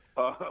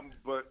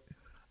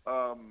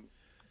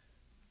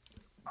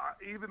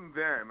 Even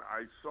then,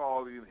 I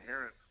saw the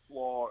inherent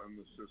flaw in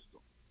the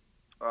system.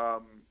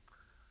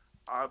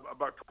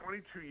 About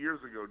 22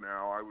 years ago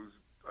now, I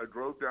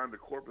drove down to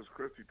Corpus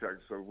Christi,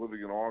 Texas. I was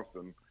living in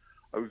Austin.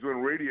 I was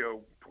doing radio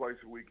twice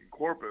a week in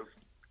Corpus,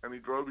 and he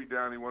drove me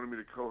down. He wanted me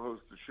to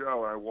co-host the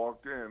show, and I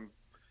walked in,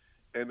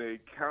 and the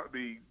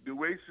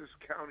Nueces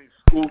County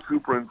school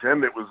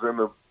superintendent was in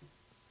the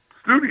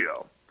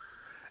studio,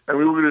 and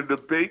we were going to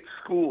debate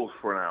schools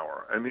for an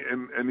hour. And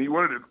he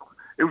wanted to.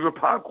 It was a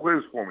pop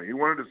quiz for me. He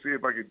wanted to see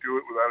if I could do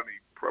it without any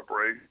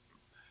preparation.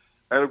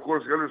 And of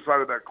course, the other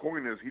side of that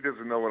coin is he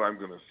doesn't know what I'm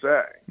going to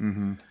say.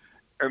 Mm-hmm.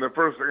 And the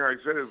first thing I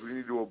said is we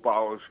need to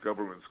abolish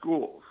government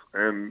schools.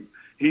 And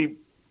he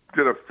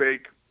did a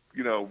fake,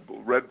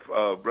 Red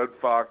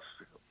Fox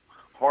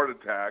heart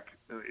attack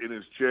in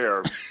his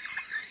chair.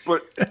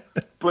 But the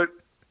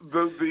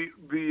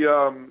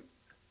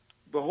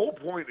whole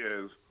point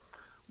is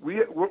we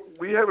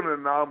have an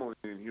anomaly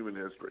in human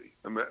history,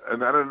 and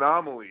that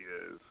anomaly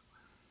is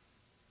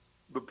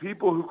the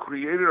people who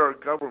created our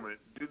government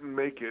didn't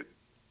make it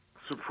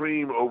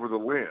supreme over the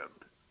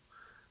land.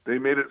 They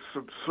made it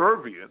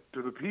subservient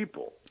to the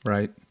people.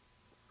 Right.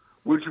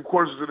 Which, of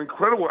course, is an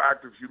incredible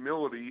act of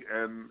humility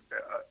and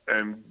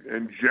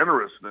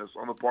generousness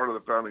on the part of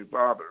the founding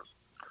fathers.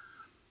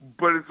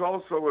 But it's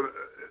also,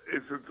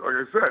 it's like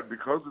I said,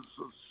 because it's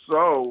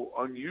so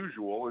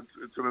unusual,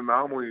 it's an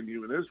anomaly in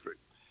human history.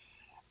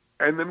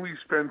 And then we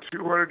spend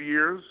 200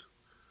 years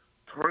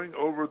turning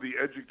over the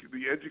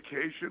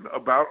education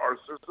about our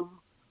system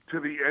to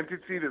the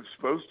entity that's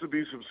supposed to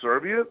be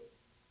subservient.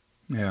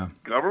 Yeah.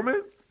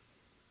 Government.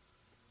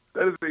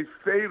 That is a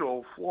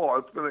fatal flaw.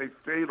 It's been a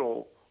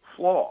fatal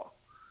flaw.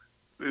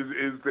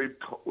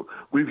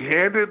 We've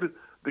handed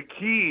the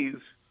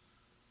keys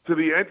to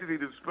the entity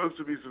that's supposed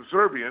to be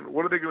subservient.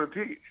 What are they going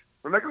to teach?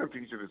 They're not going to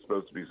teach that it's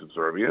supposed to be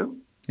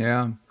subservient.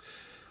 Yeah.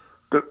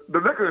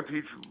 They're not going to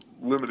teach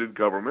limited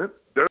government.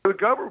 They're the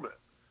government.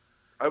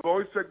 I've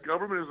always said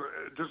government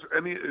is just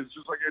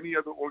like any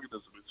other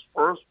organism. Its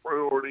first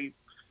priority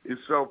is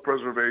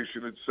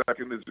self-preservation. Its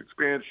second is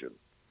expansion.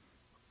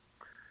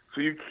 So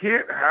you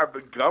can't have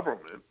the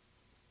government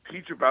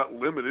teach about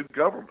limited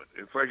government.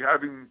 It's like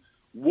having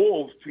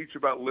wolves teach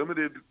about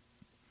limited,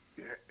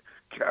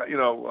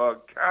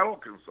 cattle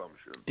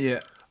consumption.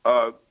 Yeah.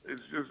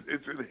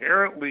 It's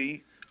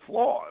inherently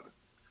flawed.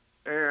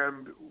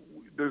 and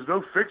there's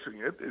no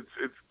fixing it.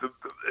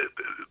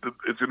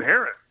 It's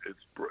inherent.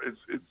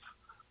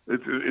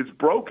 It's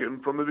broken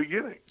from the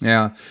beginning.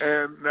 Yeah.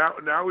 And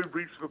now we've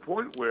reached the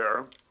point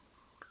where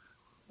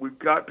we've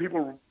got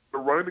people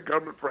running the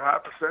government for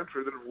half a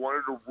century that have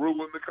wanted to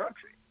ruin the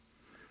country.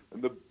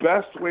 And the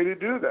best way to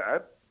do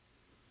that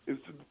is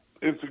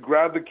to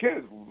grab the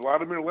kids.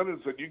 Vladimir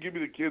Lenin said, "You give me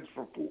the kids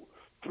for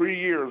 3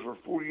 years or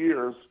 4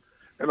 years,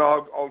 and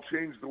I'll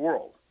change the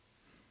world."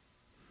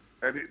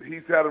 And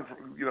he's had them for,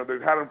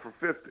 they've had them for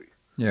 50.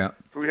 Yeah.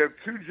 So we have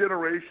 2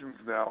 generations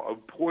now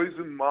of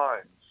poisoned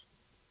minds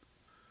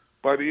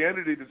by the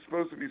entity that's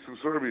supposed to be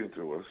subservient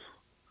to us.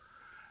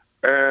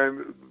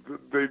 And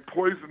they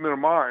poison their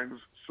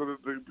minds so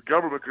that the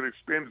government could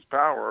expand its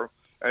power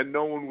and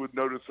no one would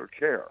notice or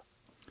care.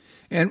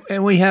 And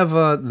we have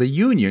the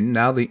union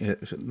now.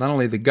 Not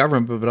only the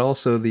government, but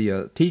also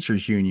the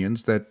teachers'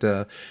 unions. That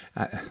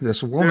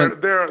this woman.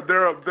 They're a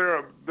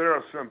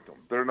symptom.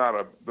 They're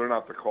not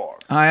the cause.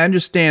 I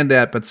understand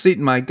that, but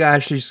Seaton, my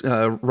gosh, she's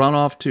run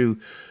off to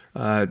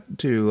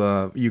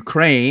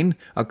Ukraine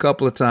a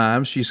couple of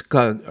times. She's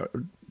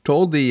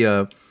told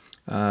the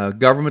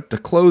government to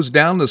close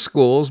down the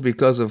schools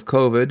because of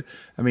COVID.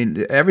 I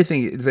mean,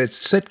 everything that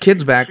set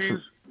kids back.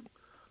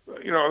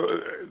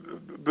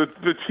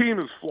 The team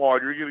is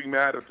flawed. You're getting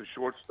mad at the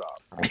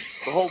shortstop.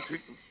 The whole team.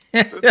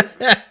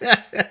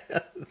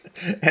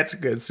 That's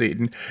good,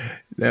 Seaton.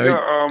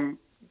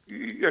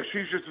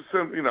 She's just a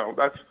symptom.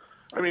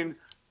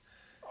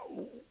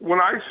 When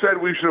I said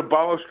we should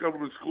abolish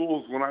government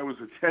schools when I was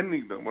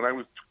attending them, when I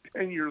was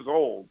 10 years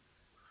old,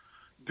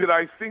 did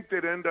I think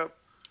they'd end up,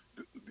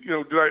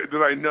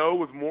 did I know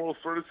with moral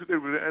certitude they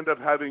would end up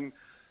having,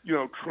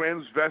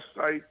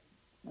 transvestite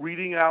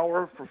reading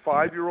hour for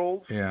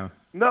 5-year-olds? Yeah.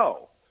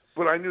 No,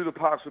 but I knew the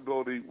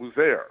possibility was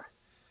there.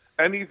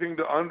 Anything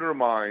to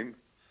undermine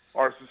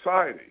our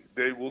society,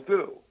 they will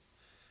do.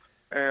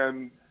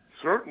 And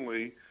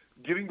certainly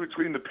getting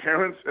between the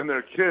parents and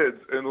their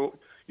kids, and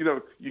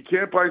you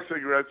can't buy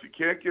cigarettes, you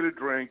can't get a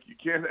drink, you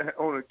can't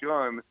own a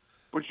gun,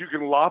 but you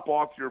can lop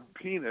off your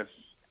penis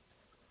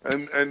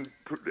and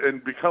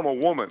become a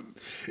woman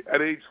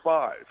at age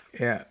 5.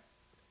 Yeah.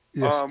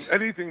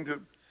 Anything to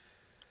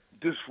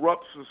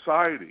disrupt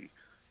society,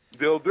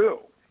 they'll do.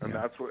 And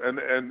that's what,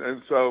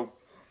 and so,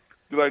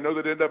 did I know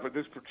they'd end up at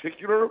this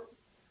particular,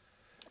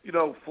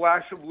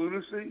 flash of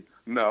lunacy?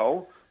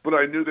 No, but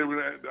I knew they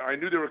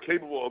were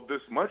capable of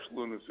this much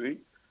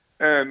lunacy,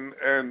 and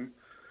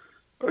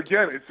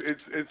again,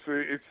 it's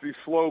the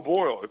slow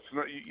boil. It's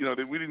not,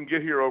 we didn't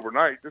get here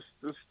overnight. This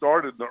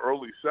started in the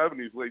early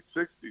 70s, late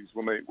 60s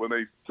when they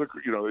took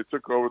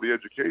over the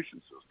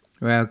education system.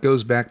 Well, it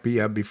goes back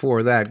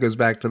before that. It goes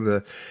back to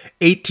the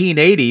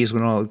 1880s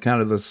when all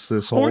kind of this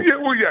whole.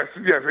 Yes,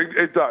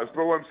 it does.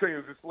 But what I'm saying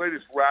is this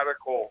latest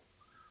radical.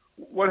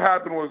 What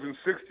happened was in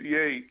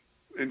 '68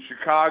 in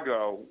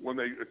Chicago when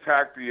they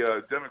attacked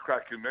the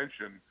Democrat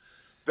convention.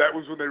 That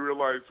was when they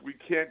realized we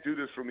can't do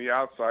this from the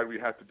outside. We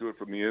have to do it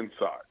from the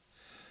inside.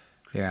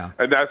 Yeah.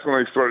 And that's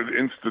when they started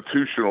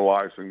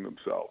institutionalizing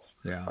themselves.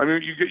 Yeah. I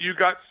mean, you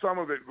got some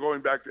of it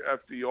going back to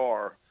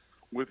FDR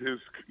with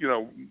his,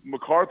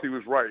 McCarthy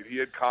was right. He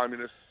had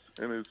communists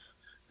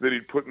that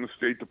he'd put in the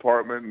State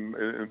Department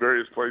and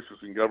various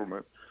places in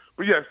government.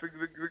 But yes,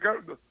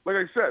 like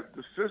I said,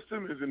 the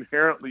system is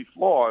inherently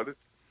flawed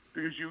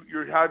because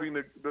you're having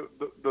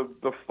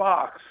the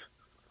fox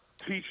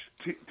teach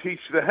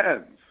the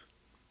hens.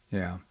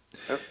 Yeah.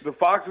 The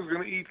fox is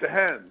going to eat the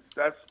hens.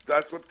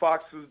 That's what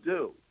foxes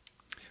do.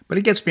 But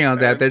it gets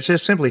beyond that. They're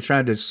just simply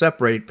trying to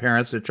separate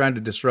parents. They're trying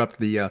to disrupt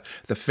the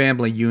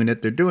family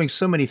unit. They're doing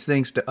so many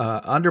things to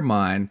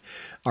undermine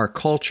our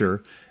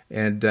culture,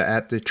 and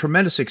at the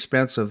tremendous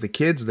expense of the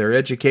kids, their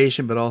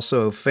education, but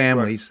also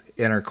families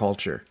in our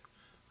culture.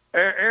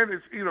 And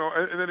it's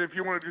and then if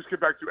you want to just get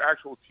back to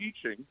actual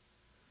teaching,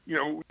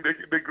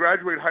 they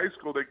graduate high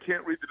school, they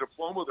can't read the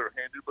diploma they're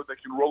handed, but they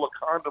can roll a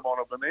condom on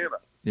a banana.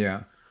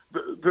 Yeah.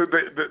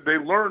 They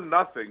learn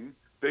nothing.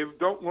 They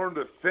don't learn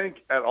to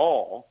think at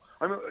all.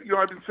 I mean,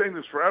 I've been saying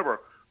this forever.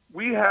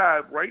 We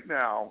have right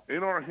now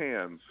in our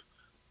hands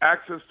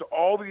access to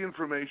all the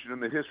information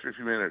in the history of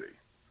humanity.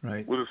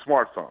 Right. With a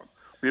smartphone.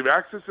 We have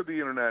access to the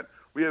internet.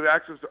 We have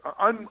access to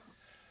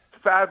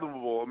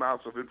unfathomable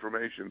amounts of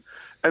information.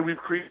 And we've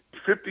created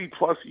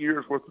 50-plus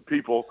years worth of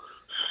people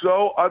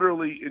so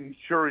utterly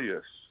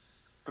incurious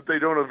that they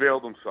don't avail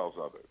themselves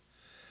of it.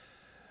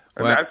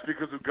 And that's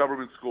because of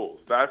government schools.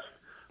 That's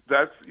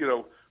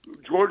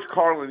George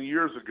Carlin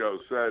years ago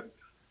said,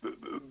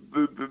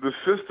 the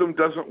system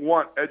doesn't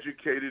want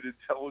educated,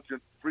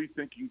 intelligent,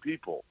 free-thinking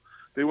people.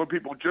 They want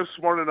people just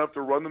smart enough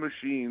to run the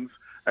machines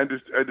and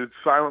to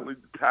silently,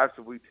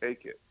 passively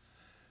take it.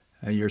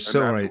 You're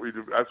so right.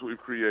 That's what we've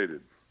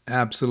created.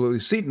 Absolutely.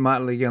 Seaton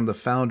Motley, again, the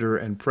founder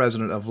and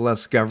president of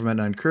Less Government.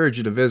 I encourage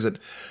you to visit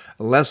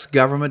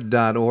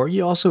lessgovernment.org.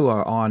 You also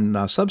are on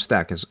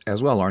Substack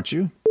as well, aren't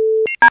you?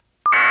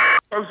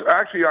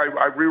 Actually,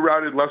 I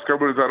rerouted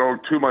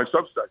lessgovernment.org to my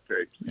Substack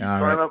page. You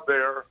sign up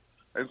there,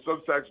 and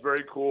Substack's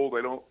very cool.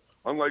 They don't,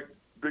 unlike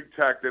big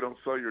tech, they don't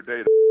sell your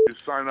data. You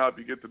sign up,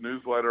 you get the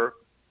newsletter,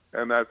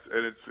 and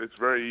it's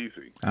very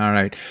easy. All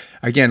right.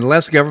 Again,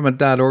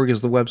 lessgovernment.org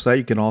is the website.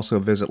 You can also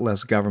visit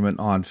Less Government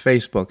on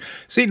Facebook.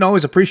 Seton,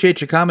 always appreciate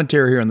your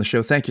commentary here on the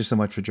show. Thank you so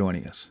much for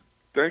joining us.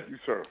 Thank you,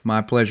 sir.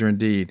 My pleasure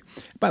indeed.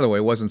 By the way,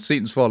 it wasn't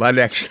Seton's fault. I'd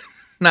actually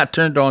not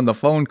turned on the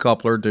phone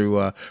coupler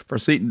for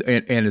Seton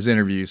and his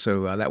interview,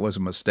 so that was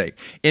a mistake.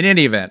 In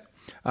any event,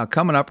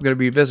 coming up, we're going to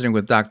be visiting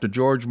with Dr.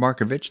 George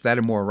Markovich. That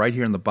and more right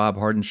here on The Bob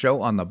Harden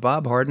Show on the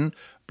Bob Harden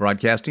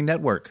Broadcasting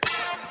Network.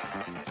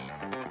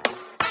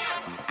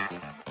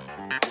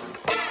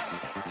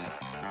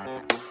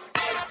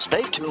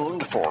 Stay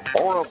tuned for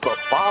more of The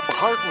Bob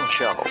Harden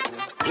Show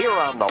here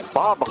on the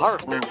Bob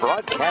Harden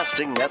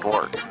Broadcasting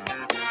Network.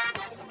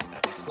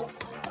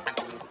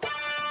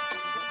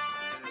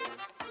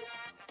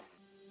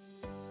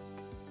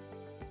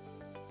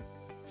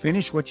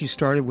 Finish what you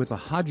started with the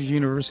Hodges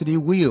University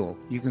Wheel.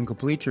 You can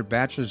complete your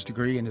bachelor's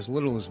degree in as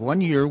little as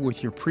 1 year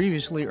with your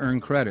previously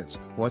earned credits.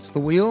 What's the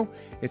Wheel?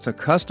 It's a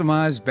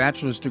customized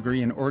bachelor's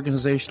degree in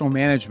organizational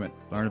management.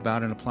 Learn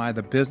about and apply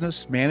the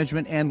business,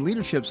 management, and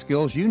leadership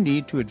skills you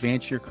need to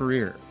advance your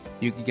career.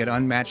 You can get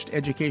unmatched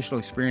educational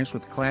experience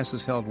with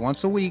classes held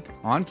once a week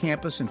on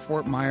campus in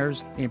Fort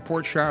Myers, in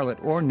Port Charlotte,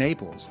 or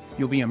Naples.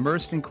 You'll be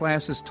immersed in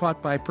classes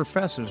taught by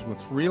professors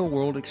with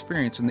real-world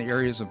experience in the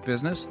areas of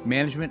business,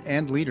 management,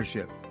 and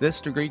leadership.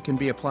 This degree can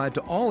be applied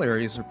to all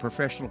areas of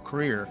professional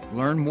career.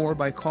 Learn more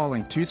by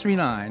calling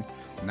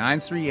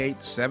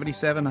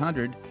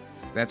 239-938-7700.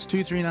 That's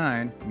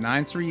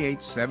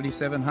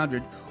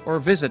 239-938-7700, or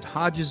visit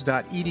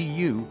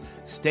hodges.edu.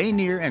 Stay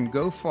near and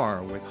go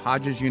far with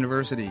Hodges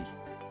University.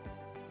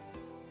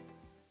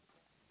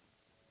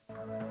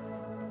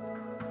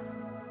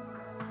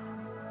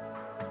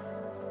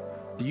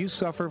 Do you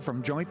suffer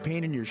from joint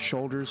pain in your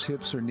shoulders,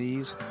 hips, or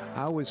knees?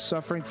 I was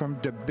suffering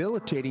from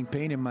debilitating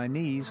pain in my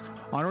knees.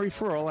 On a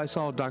referral, I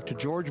saw Dr.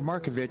 George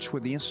Markovich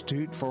with the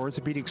Institute for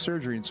Orthopedic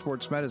Surgery and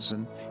Sports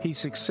Medicine. He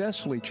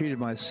successfully treated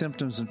my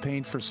symptoms and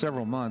pain for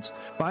several months.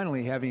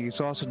 Finally, having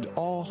exhausted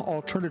all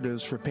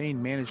alternatives for pain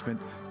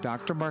management,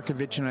 Dr.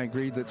 Markovich and I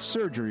agreed that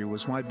surgery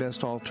was my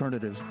best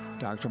alternative.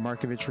 Dr.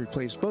 Markovich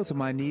replaced both of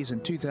my knees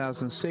in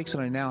 2006,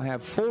 and I now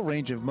have full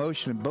range of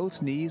motion in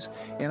both knees,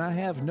 and I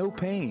have no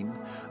pain.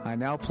 I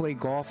now play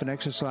golf and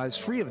exercise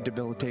free of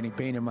debilitating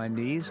pain in my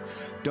knees.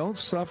 Don't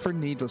suffer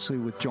needlessly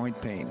with joint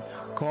pain.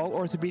 Call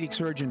orthopedic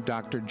surgeon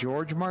Dr.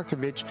 George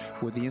Markovich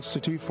with the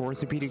Institute for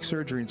Orthopedic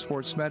Surgery and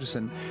Sports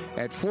Medicine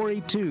at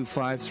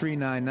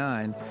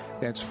 482-5399.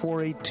 That's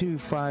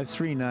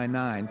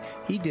 482-5399.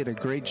 He did a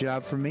great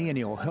job for me, and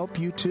he'll help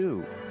you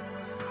too.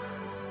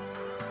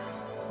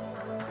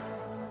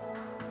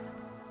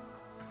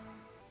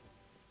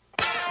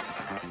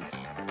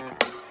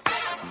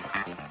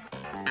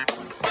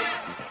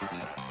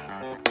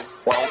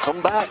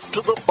 Welcome back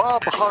to the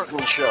Bob Harden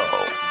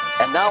Show.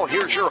 And now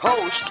here's your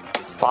host,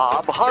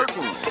 Bob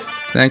Harden.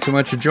 Thanks so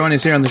much for joining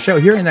us here on the show.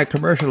 Hearing that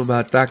commercial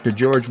about Dr.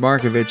 George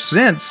Markovich,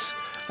 since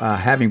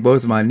having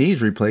both of my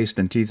knees replaced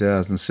in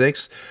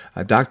 2006,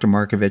 Dr.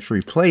 Markovich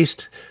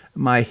replaced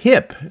my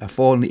hip, a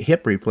full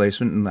hip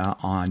replacement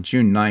on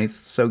June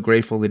 9th. So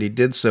grateful that he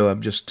did so.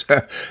 I'm just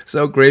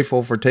so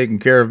grateful for taking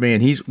care of me.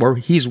 And he's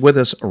with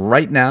us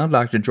right now,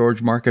 Dr.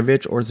 George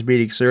Markovich,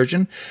 orthopedic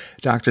surgeon.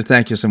 Doctor,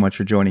 thank you so much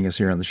for joining us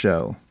here on the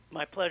show.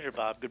 My pleasure,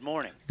 Bob. Good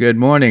morning. Good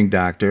morning,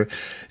 Doctor.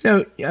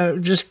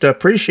 Just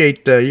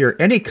appreciate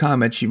any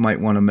comments you might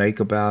want to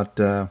make about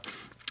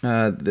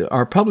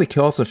our public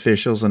health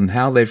officials and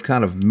how they've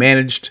kind of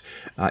managed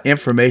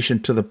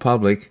information to the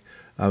public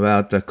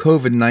about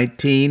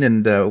COVID-19,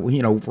 and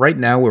right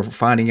now we're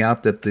finding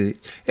out that the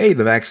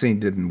vaccine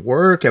didn't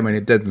work. I mean,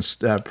 it didn't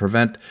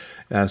prevent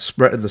the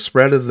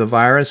spread of the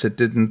virus. It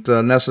didn't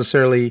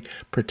necessarily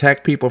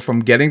protect people from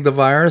getting the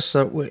virus.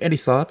 Any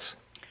thoughts?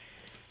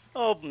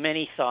 Oh,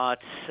 many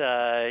thoughts.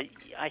 I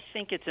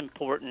think it's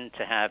important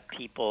to have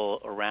people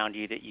around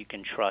you that you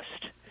can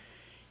trust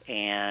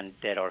and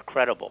that are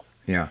credible.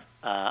 Yeah.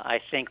 I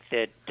think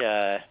that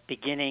at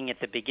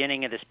the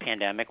beginning of this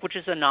pandemic, which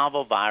is a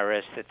novel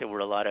virus that there were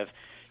a lot of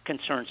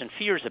concerns and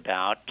fears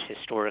about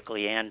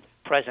historically and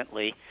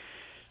presently,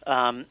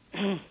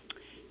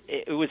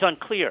 it was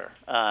unclear,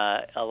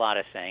 a lot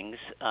of things.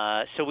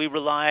 So we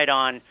relied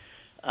on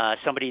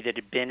somebody that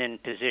had been in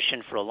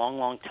position for a long,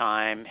 long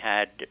time,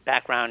 had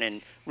background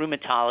in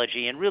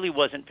rheumatology, and really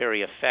wasn't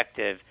very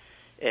effective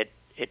at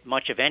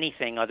much of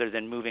anything other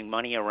than moving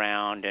money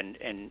around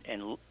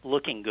and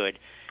looking good,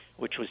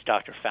 which was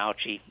Dr.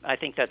 Fauci. I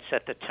think that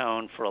set the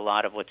tone for a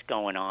lot of what's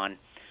going on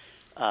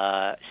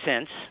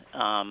since.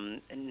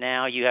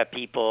 Now you have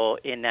people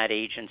in that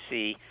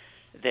agency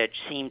that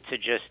seem to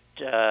just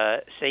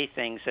say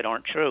things that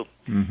aren't true.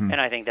 Mm-hmm.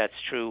 And I think that's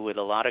true with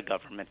a lot of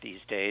government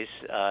these days,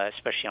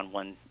 especially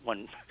on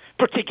one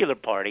particular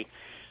party.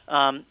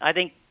 I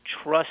think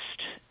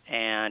trust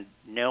and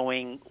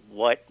knowing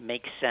what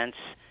makes sense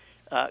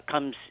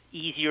comes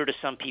easier to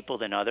some people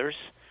than others.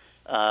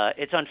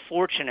 It's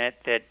unfortunate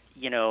that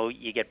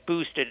you get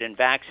boosted and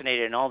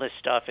vaccinated and all this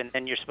stuff, and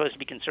then you're supposed to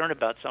be concerned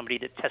about somebody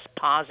that tests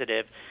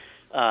positive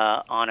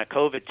on a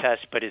COVID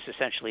test, but is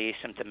essentially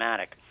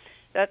asymptomatic.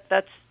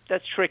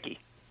 That's tricky.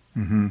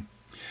 Mm-hmm.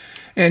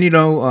 And,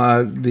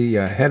 the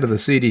head of the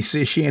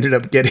CDC, she ended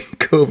up getting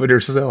COVID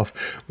herself,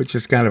 which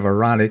is kind of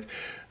ironic.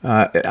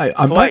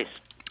 Twice.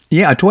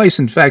 Yeah, twice,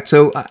 in fact.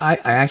 So I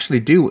actually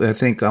do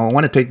think I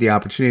want to take the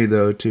opportunity,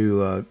 though,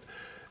 to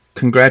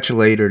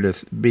congratulate her,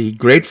 to be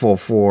grateful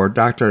for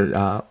Dr.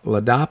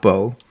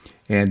 Ladapo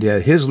and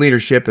his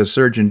leadership as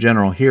Surgeon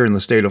General here in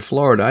the state of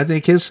Florida. I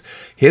think his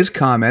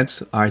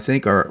comments,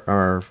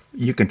 are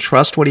you can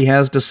trust what he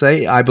has to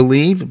say, I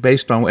believe,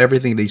 based on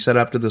everything that he said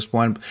up to this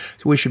point.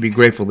 So we should be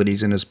grateful that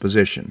he's in his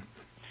position.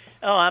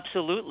 Oh,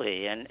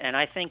 absolutely. And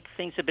I think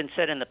things have been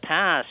said in the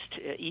past,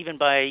 even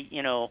by,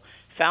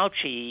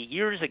 Fauci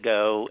years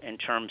ago, in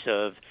terms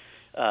of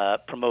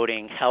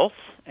promoting health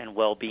and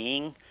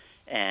well-being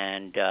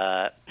and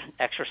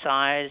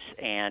exercise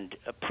and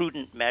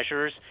prudent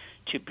measures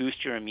to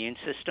boost your immune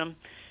system.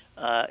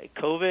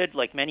 COVID,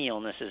 like many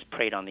illnesses,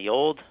 preyed on the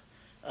old,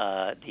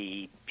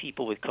 the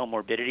people with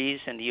comorbidities,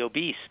 and the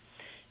obese.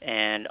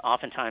 And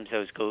oftentimes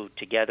those go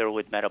together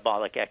with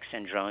metabolic X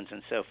syndromes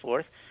and so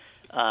forth.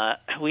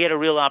 We had a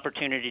real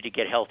opportunity to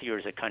get healthier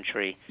as a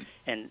country,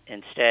 and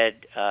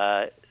instead,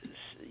 a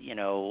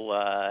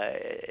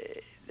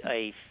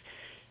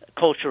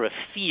culture of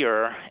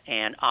fear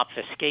and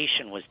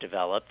obfuscation was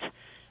developed,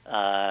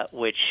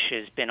 which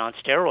has been on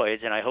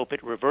steroids, and I hope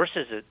it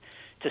reverses it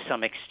to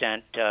some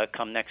extent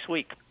come next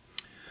week.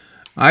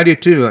 I do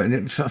too.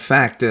 In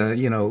fact, Dr.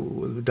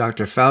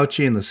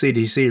 Fauci and the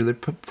CDC, they're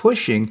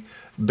pushing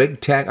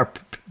big tech, or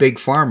big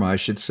pharma, I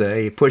should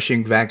say,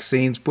 pushing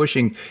vaccines,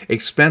 pushing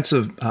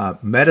expensive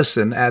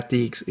medicine at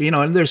the,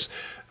 and there's,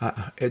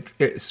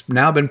 it's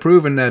now been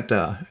proven that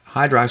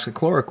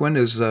hydroxychloroquine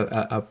is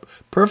a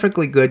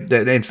perfectly good,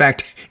 in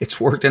fact,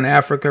 it's worked in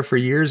Africa for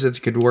years.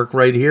 It could work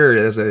right here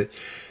as a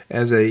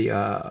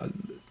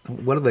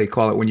what do they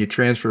call it when you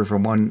transfer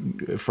from one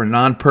for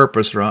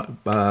non-purpose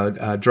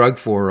drug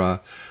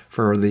for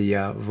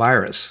the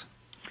virus?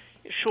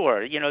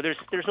 Sure.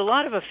 There's a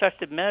lot of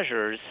effective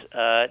measures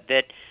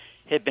that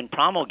have been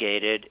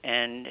promulgated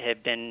and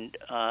have been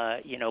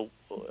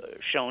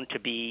shown to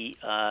be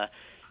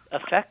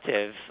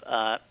effective.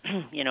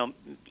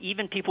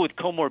 Even people with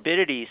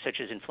comorbidities such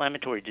as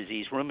inflammatory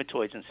disease,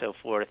 rheumatoids, and so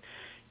forth,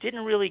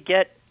 didn't really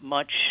get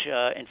much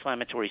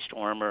inflammatory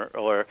storm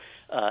or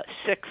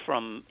sick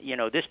from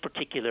this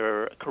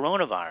particular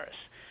coronavirus.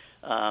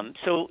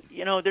 So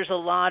there's a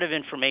lot of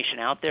information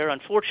out there.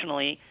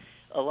 Unfortunately,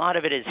 a lot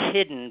of it is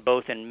hidden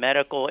both in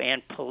medical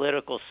and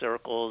political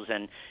circles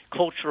and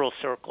cultural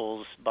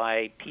circles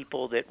by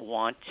people that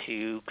want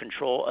to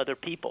control other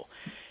people.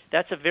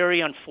 That's a very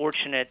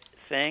unfortunate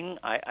thing.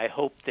 I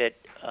hope that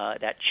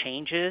that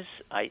changes.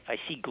 I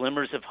see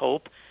glimmers of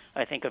hope.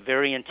 I think a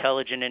very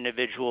intelligent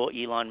individual,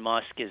 Elon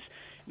Musk, is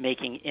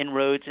making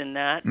inroads in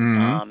that,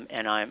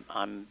 and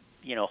I'm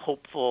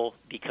hopeful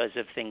because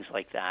of things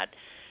like that.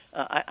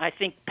 I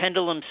think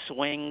pendulum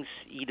swings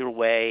either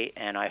way,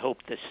 and I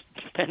hope this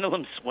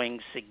pendulum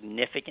swings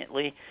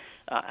significantly.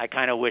 I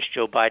kind of wish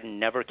Joe Biden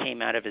never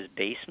came out of his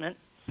basement.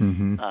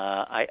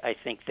 I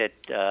think that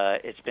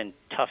it's been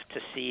tough to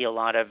see a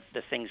lot of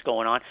the things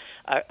going on.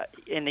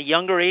 In the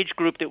younger age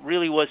group that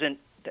really wasn't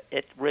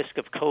at risk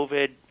of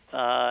COVID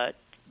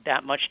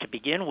that much to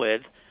begin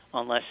with,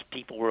 unless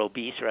people were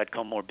obese or had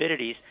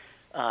comorbidities,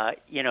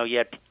 you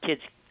had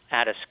kids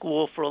out of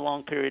school for a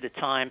long period of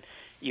time.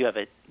 You have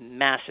a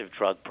massive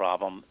drug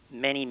problem,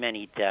 many,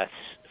 many deaths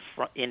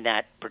in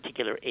that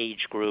particular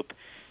age group,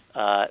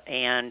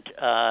 and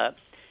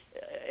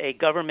a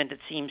government that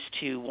seems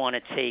to want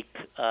to take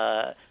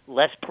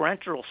less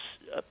parental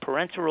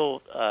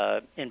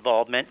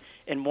involvement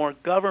and more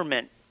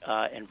government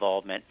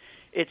involvement.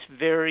 It's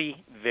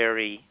very,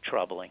 very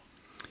troubling.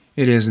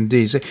 It is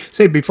indeed.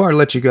 Say, before I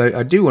let you go,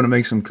 I do want to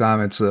make some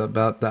comments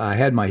about I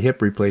had my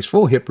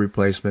full hip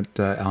replacement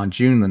on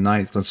June the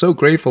 9th. I'm so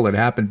grateful it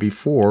happened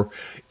before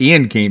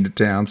Ian came to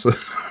town, so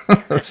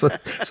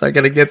I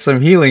got to get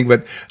some healing.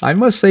 But I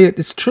must say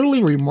it's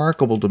truly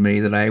remarkable to me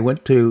that I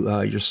went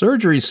to your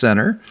surgery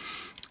center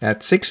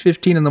at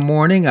 6:15 in the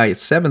morning. At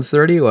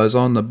 7:30, I was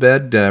on the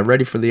bed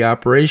ready for the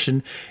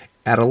operation.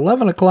 At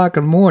 11 o'clock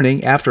in the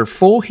morning, after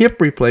full hip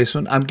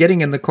replacement, I'm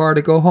getting in the car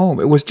to go home.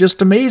 It was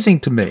just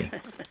amazing to me.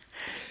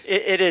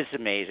 It is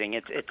amazing.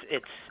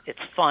 It's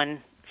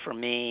fun for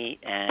me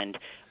and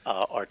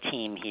our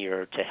team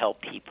here to help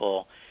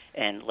people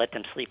and let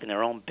them sleep in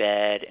their own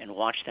bed and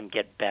watch them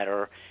get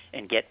better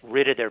and get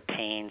rid of their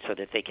pain so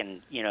that they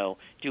can,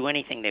 do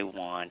anything they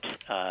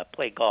want,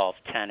 play golf,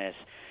 tennis,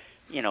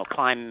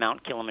 climb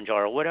Mount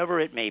Kilimanjaro, whatever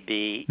it may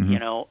be.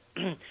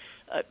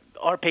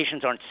 Our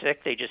patients aren't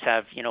sick; they just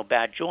have,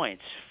 bad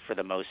joints for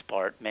the most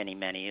part.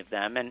 Many of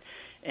them,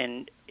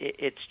 and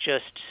it's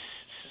just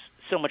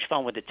so much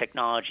fun with the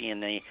technology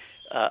and the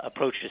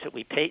approaches that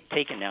we've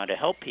taken now to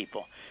help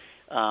people.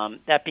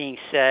 That being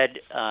said,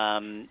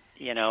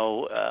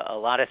 a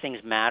lot of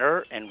things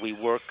matter, and we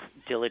work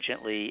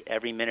diligently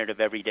every minute of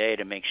every day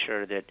to make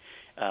sure that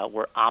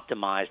we're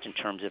optimized in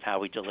terms of how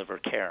we deliver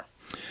care.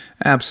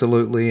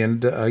 Absolutely.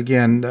 And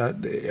again,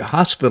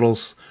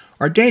 hospitals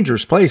are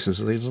dangerous places.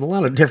 There's a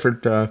lot of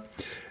different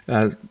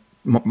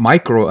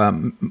macro,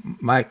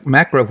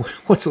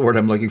 what's the word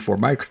I'm looking for?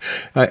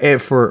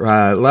 For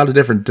a lot of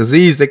different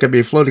disease that could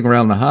be floating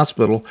around the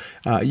hospital.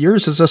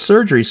 Yours is a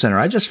surgery center.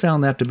 I just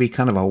found that to be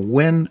kind of a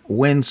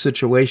win-win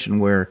situation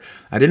where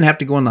I didn't have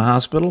to go in the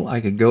hospital. I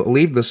could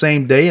leave the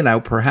same day, and I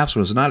perhaps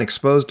was not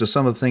exposed to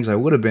some of the things I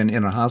would have been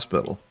in a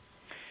hospital.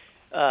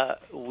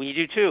 We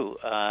do too.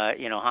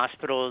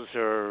 Hospitals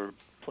are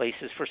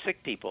places for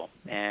sick people,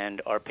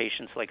 and our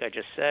patients, like I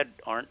just said,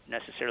 aren't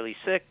necessarily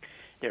sick.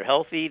 They're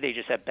healthy. They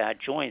just have bad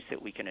joints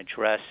that we can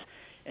address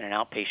in an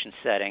outpatient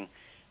setting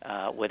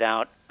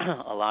without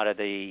a lot of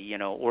the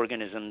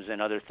organisms and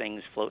other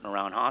things floating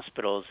around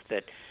hospitals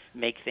that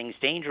make things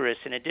dangerous.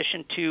 In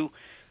addition to,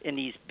 in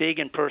these big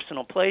and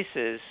personal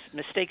places,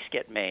 mistakes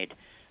get made.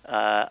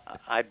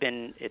 I've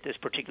been at this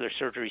particular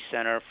surgery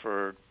center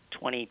for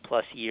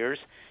 20-plus years.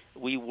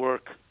 We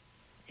work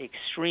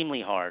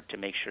extremely hard to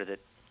make sure that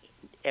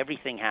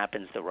everything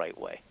happens the right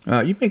way.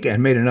 You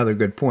made another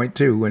good point,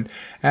 too. When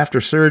after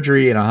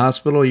surgery in a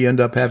hospital, you end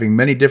up having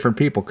many different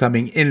people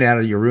coming in and out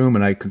of your room,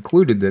 and I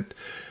concluded that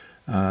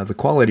the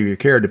quality of your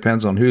care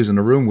depends on who's in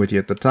the room with you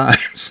at the time.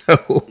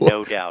 So,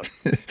 no doubt.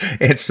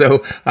 And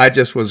so I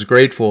just was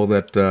grateful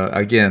that,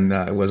 again,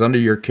 it was under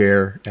your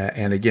care.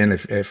 And again,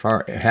 if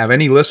I have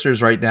any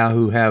listeners right now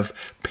who have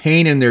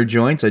pain in their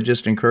joints, I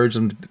just encourage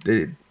them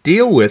to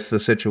deal with the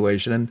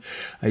situation.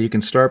 And you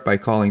can start by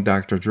calling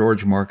Dr.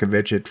 George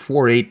Markovich at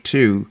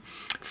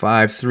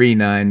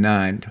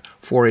 482-5399.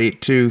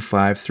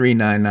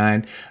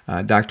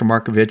 482-5399. Dr.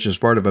 Markovich is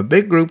part of a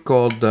big group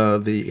called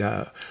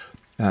the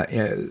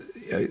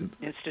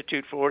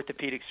Institute for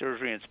Orthopedic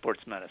Surgery and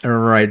Sports Medicine.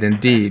 Right,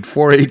 indeed.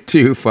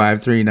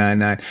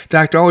 482-5399.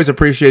 Doctor, always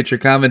appreciate your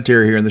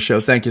commentary here on the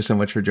show. Thank you so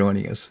much for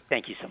joining us.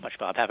 Thank you so much,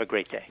 Bob. Have a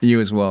great day. You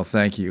as well.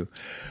 Thank you.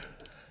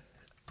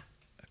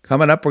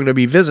 Coming up, we're going to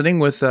be visiting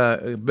with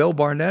Bill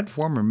Barnett,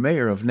 former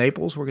mayor of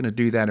Naples. We're going to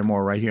do that and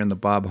more right here on the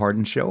Bob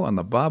Harden Show on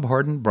the Bob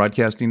Harden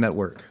Broadcasting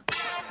Network.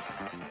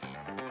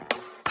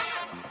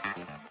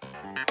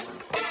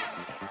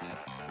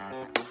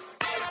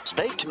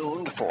 Stay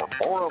tuned for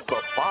more of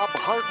the Bob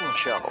Harden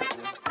Show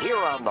here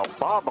on the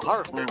Bob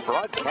Harden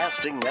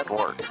Broadcasting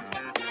Network.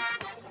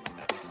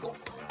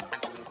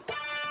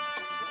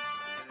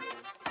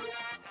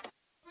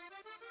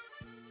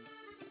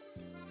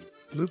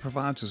 Blue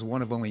Provence is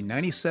one of only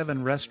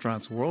 97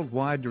 restaurants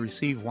worldwide to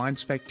receive Wine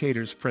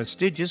Spectator's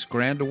prestigious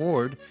Grand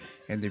Award,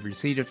 and they've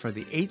received it for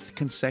the 8th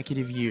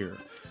consecutive year.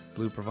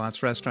 Blue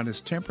Provence restaurant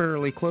is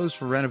temporarily closed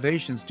for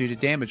renovations due to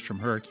damage from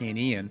Hurricane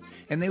Ian,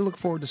 and they look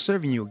forward to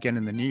serving you again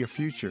in the near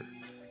future.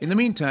 In the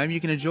meantime, you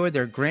can enjoy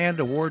their Grand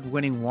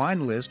Award-winning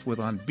wine list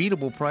with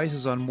unbeatable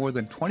prices on more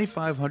than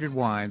 2,500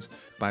 wines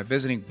by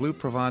visiting Blue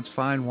Provence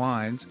Fine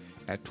Wines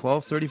at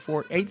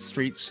 1234 8th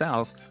Street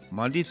South,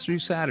 Monday through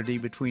Saturday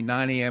between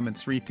 9 a.m. and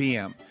 3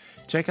 p.m.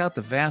 Check out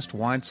the vast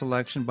wine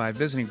selection by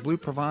visiting Blue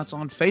Provence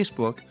on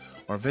Facebook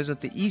or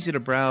visit the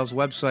easy-to-browse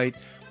website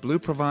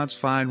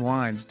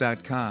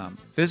BlueProvenceFineWines.com.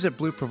 Visit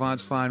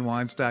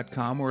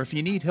BlueProvenceFineWines.com, or if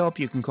you need help,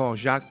 you can call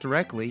Jacques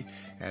directly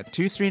at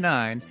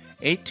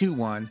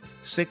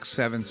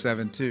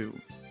 239-821-6772.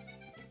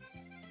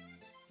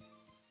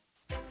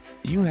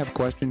 Do you have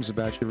questions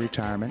about your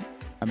retirement?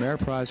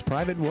 Ameriprise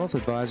Private Wealth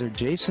Advisor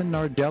Jason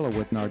Nardella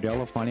with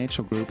Nardella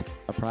Financial Group,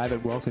 a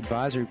private wealth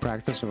advisory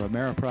practice of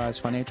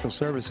Ameriprise Financial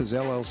Services,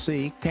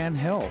 LLC, can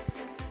help.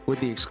 With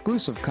the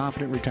exclusive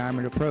Confident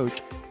Retirement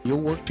approach,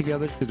 you'll work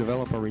together to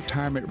develop a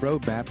retirement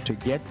roadmap to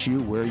get you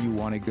where you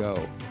want to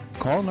go.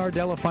 Call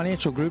Nardella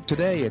Financial Group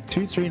today at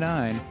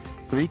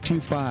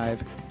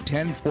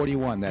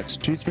 239-325-1041. That's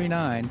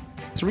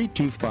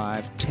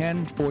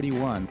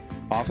 239-325-1041.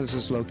 Office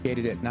is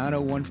located at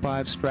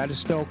 9015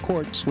 Stratosdale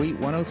Court, Suite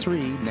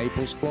 103,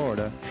 Naples,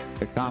 Florida.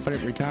 The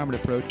Confident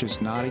Retirement approach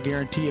is not a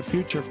guarantee of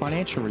future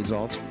financial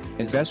results.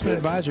 Investment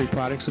advisory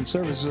products and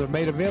services are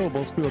made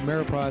available through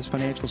Ameriprise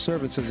Financial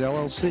Services,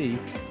 LLC,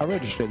 a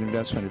registered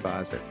investment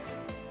advisor.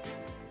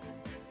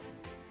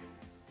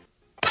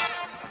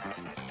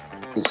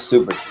 He's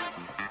stupid.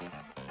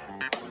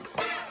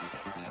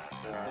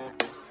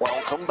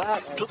 Welcome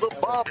back to the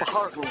Bob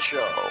Harden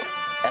Show.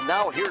 And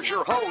now here's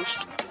your host,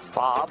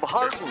 Bob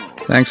Harden.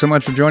 Thanks so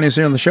much for joining us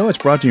here on the show. It's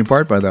brought to you in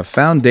part by the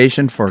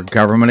Foundation for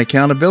Government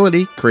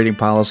Accountability, creating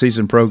policies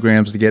and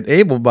programs to get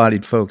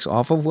able-bodied folks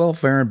off of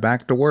welfare and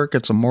back to work.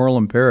 It's a moral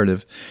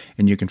imperative,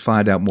 and you can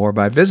find out more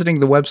by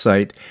visiting the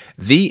website,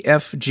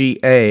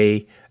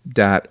 thefga.org.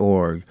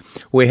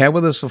 We have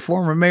with us the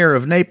former mayor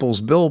of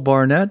Naples, Bill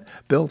Barnett.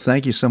 Bill,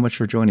 thank you so much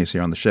for joining us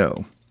here on the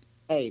show.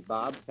 Hey,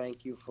 Bob,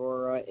 thank you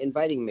for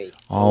inviting me.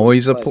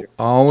 Always a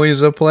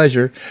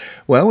pleasure.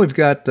 Well, we've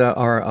got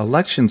our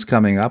elections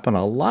coming up and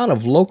a lot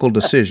of local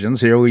decisions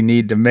here we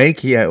need to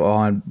make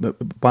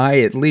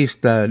by at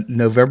least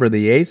November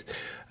the 8th.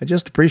 I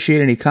just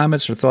appreciate any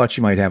comments or thoughts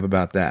you might have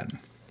about that.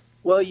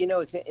 Well,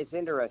 it's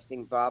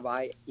interesting, Bob.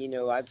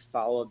 I've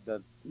followed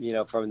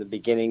from the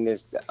beginning.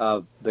 There's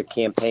the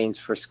campaigns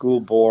for school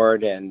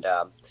board and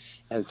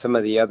some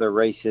of the other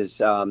races.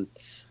 The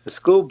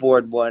school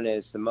board one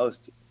is the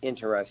most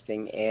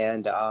interesting,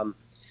 and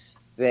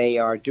they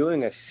are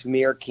doing a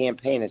smear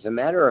campaign. As a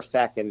matter of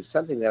fact, and it's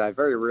something that I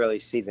very rarely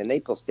see, the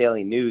Naples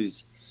Daily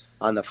News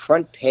on the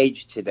front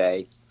page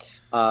today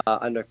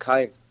under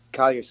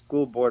Collier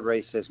School Board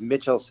race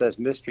Mitchell says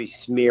mystery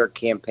smear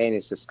campaign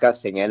is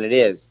disgusting, and it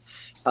is.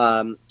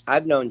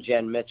 I've known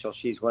Jen Mitchell.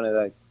 She's one of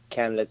the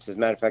candidates. As a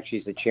matter of fact,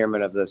 she's the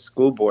chairman of the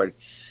school board.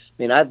 I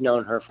mean, I've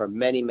known her for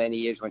many, many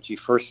years when she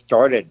first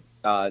started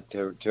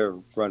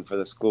to run for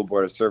the school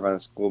board or serve on the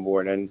school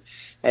board,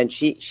 and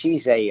she's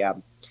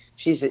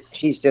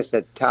just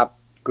a top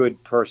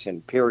good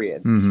person,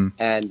 period. Mm-hmm.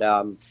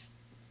 And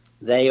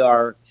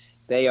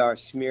they are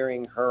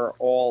smearing her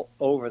all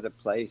over the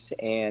place,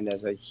 and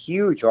there's a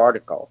huge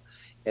article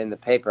in the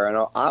paper. And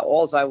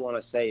all I want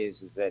to say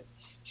is that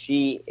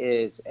she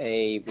is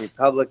a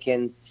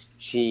Republican.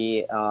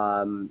 She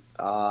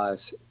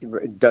does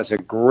a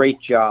great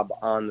job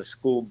on the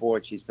school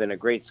board. She's been a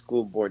great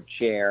school board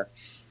chair,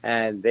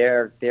 and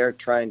they're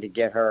trying to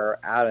get her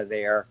out of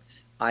there.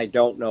 I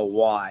don't know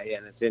why,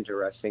 and it's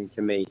interesting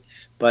to me.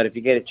 But if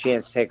you get a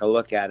chance, take a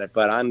look at it.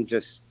 But I'm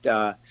just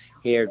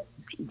here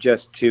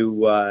just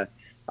to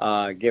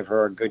give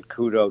her a good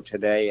kudo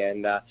today,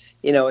 and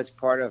it's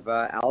part of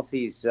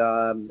Alfie's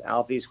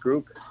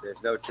group.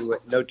 There's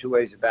no two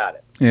ways about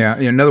it. Yeah,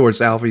 in other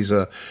words, Alfie's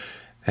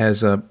has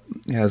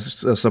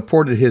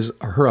supported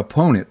her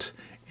opponent,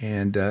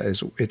 and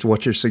it's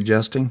what you're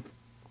suggesting.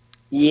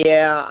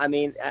 Yeah, I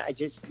mean,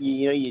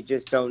 you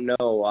just don't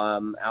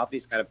know.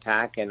 Alfie's got a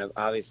PAC, and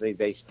obviously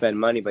they spend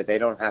money, but they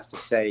don't have to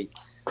say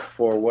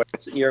for what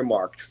it's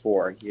earmarked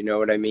for. You know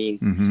what I mean?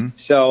 Mm-hmm.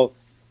 So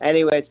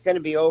anyway, it's going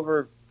to be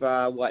over.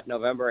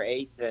 November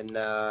 8th,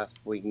 and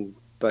we can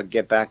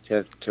get back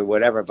to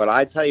whatever. But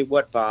I tell you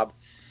what, Bob,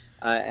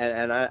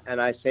 and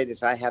I say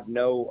this, I have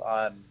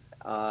no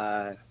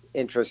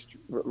interest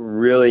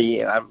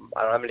really. I don't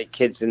have any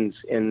kids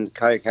in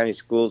Collier County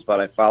schools,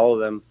 but I follow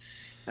them.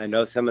 I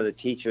know some of the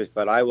teachers,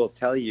 but I will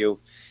tell you,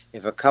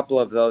 if a couple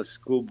of those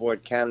school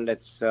board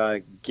candidates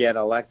get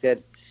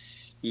elected,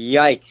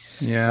 yikes.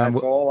 Yeah,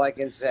 that's all I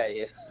can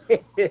say.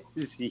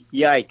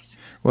 Yikes.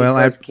 Well,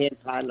 because Ken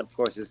Patton, of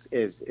course,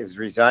 is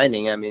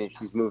resigning. I mean,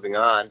 she's moving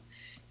on.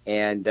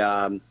 And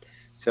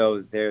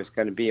so there's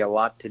going to be a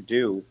lot to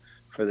do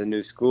for the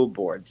new school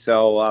board.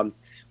 So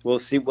we'll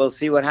see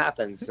what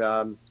happens.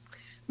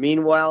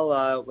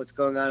 Meanwhile, what's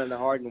going on in the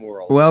Hardin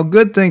world? Well,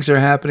 good things are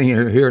happening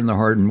here in the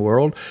Hardin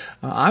world.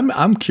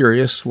 I'm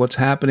curious what's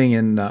happening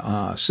in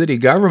city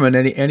government.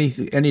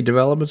 Any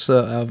developments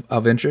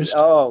of interest?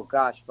 Oh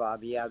gosh,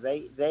 Bob. Yeah,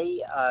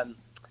 they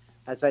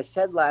as I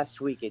said last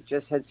week, it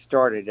just had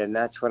started, and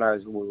that's what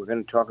we were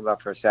going to talk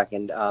about for a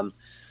second.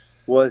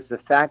 Was the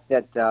fact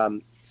that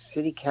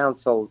City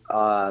Council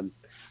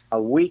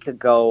a week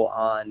ago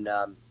on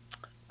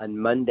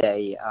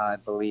Monday, I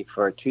believe,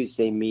 for a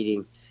Tuesday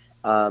meeting.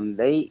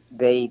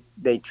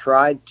 They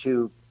tried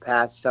to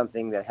pass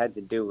something that had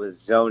to do with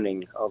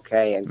zoning,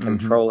 okay, and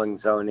controlling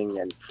zoning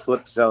and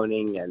flip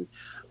zoning and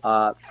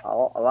a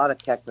lot of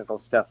technical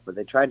stuff, but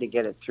they tried to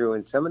get it through.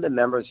 And some of the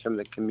members from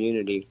the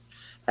community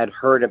had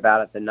heard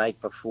about it the night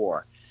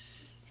before,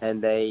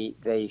 and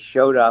they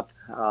showed up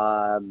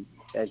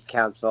at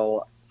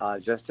council.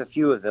 Just a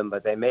few of them,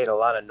 but they made a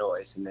lot of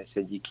noise, and they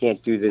said, you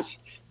can't do this.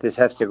 This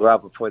has to go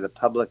out before the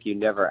public. You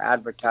never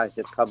advertise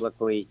it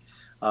publicly.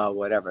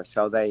 Whatever.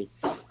 So they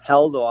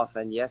held off,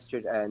 and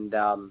yesterday and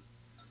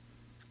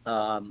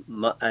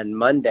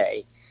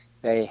Monday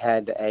they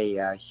had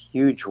a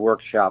huge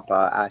workshop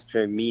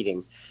after a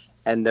meeting,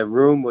 and the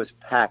room was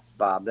packed,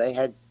 Bob. They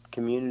had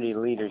community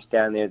leaders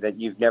down there that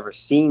you've never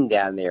seen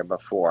down there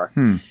before,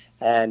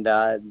 and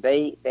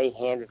they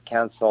handed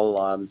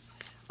council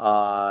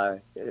I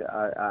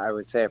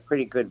would say a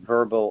pretty good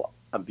verbal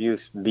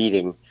abuse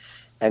beating,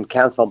 and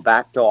council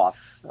backed off.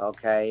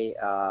 Okay,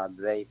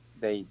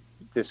 they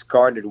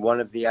discarded one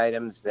of the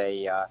items.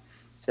 They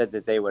said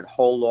that they would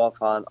hold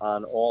off on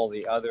all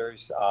the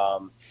others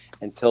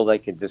until they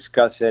could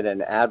discuss it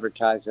and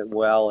advertise it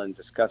well and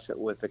discuss it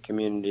with the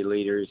community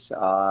leaders.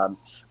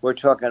 We're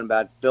talking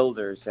about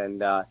builders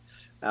and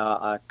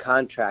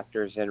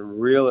contractors and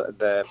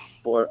the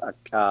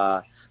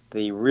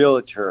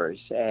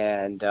realtors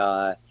and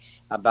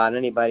about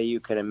anybody you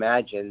can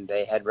imagine.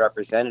 They had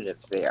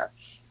representatives there,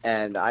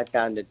 and I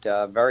found it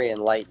very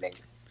enlightening.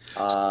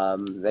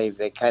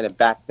 They kind of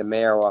backed the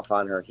mayor off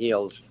on her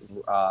heels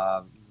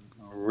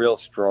real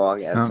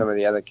strong, and some of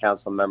the other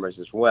council members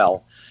as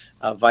well,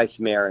 vice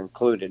mayor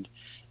included.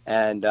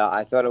 And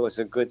I thought it was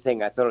a good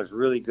thing. I thought it was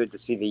really good to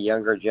see the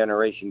younger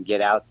generation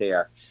get out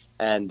there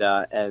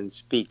and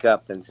speak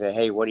up and say,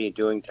 hey, what are you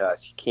doing to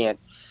us? You can't,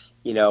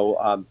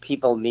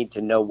 people need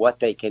to know what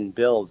they can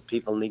build.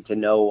 People need to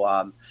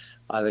know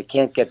they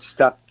can't get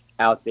stuck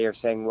out there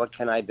saying, what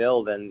can I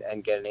build,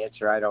 and get an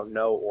answer, I don't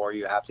know, or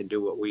you have to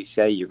do what we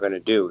say you're going to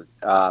do.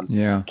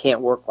 Can't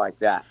work like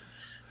that.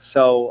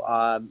 So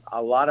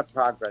a lot of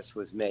progress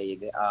was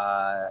made.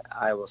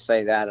 I will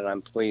say that, and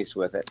I'm pleased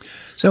with it.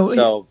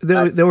 So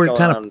they were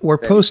kind of we're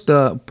post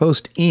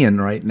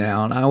Ian right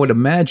now, and I would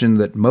imagine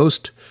that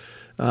most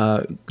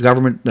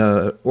government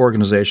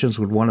organizations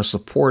would want to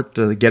support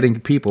getting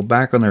people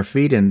back on their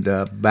feet and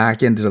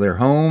back into their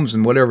homes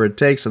and whatever it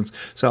takes. And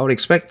so I would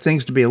expect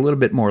things to be a little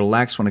bit more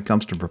lax when it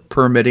comes to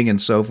permitting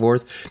and so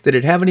forth. Did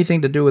it have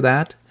anything to do with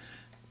that?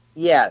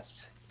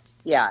 Yes.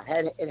 Yeah,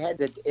 it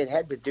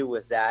had to do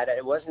with that.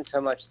 It wasn't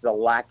so much the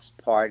lax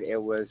part.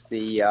 It was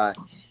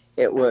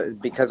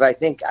because I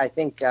think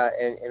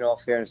in all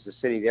fairness, the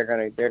city they're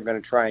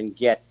gonna try and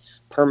get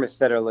permits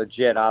that are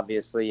legit,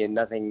 obviously, and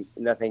nothing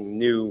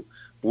new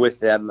with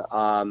them,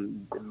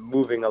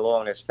 moving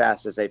along as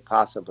fast as they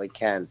possibly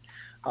can.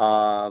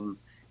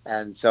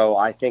 And so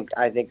I think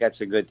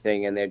that's a good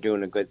thing, and they're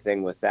doing a good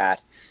thing with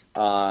that.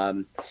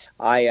 I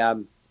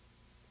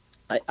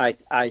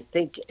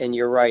think, and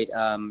you're right.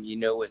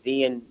 With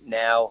Ian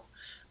now,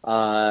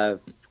 a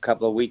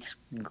couple of weeks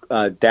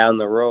down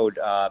the road,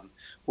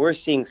 we're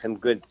seeing some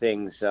good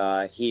things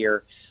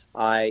here.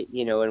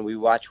 And we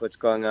watch what's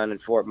going on in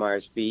Fort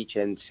Myers Beach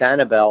and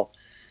Sanibel.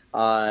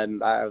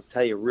 I'll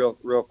tell you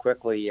real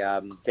quickly.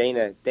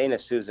 Dana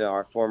Souza,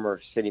 our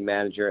former city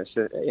manager,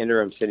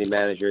 interim city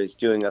manager, is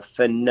doing a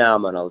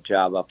phenomenal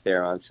job up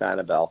there on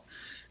Sanibel.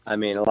 I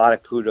mean, a lot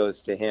of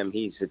kudos to him.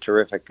 He's a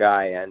terrific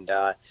guy, and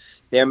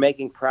they're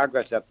making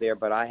progress up there.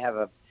 But I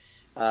have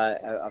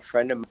a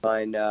friend of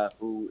mine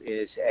who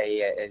is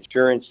a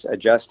insurance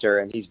adjuster,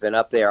 and he's been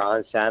up there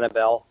on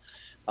Sanibel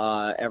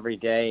every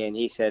day, and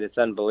he said it's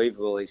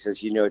unbelievable. He says,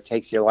 it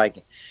takes you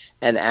like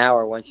an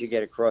hour once you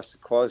get across the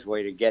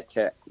causeway to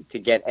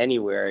get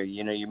anywhere.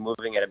 You're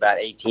moving at about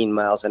 18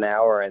 miles an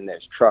hour, and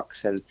there's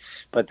trucks,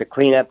 but the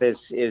cleanup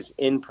is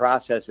in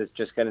process. It's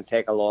just going to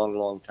take a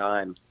long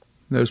time.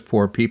 Those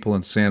poor people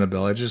in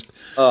Sanibel.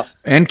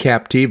 And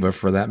Captiva,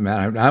 for that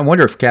matter. I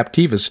wonder if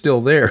Captiva's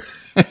still there.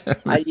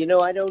 I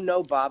don't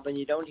know, Bob, and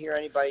you don't hear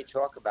anybody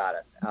talk about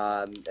it.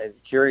 I'm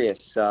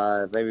curious.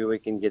 Maybe we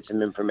can get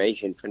some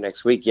information for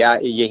next week. Yeah,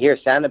 you hear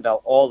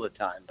Sanibel all the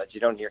time, but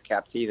you don't hear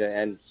Captiva.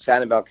 And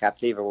Sanibel,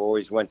 Captiva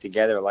always went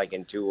together like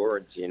in two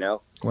words,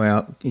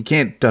 Well, you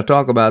can't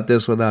talk about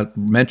this without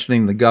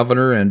mentioning the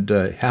governor and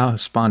how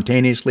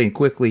spontaneously and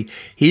quickly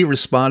he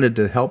responded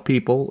to help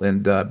people.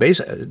 And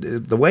basically,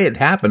 the way it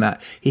happened,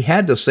 he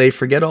had to say,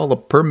 forget all the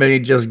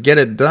permitting, just get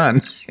it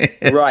done.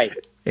 Right,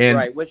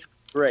 which was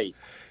great.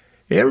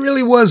 It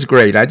really was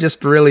great. I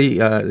just really,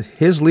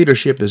 his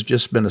leadership has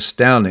just been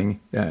astounding,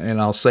 and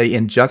I'll say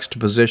in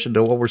juxtaposition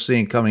to what we're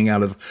seeing coming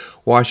out of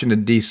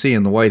Washington, D.C.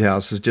 and the White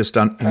House is just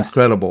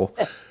incredible.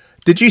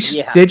 Did you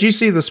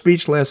see the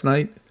speech last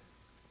night?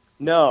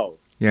 No.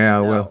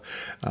 Yeah, no.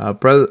 Well,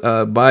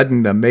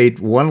 Biden made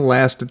one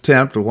last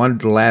attempt, one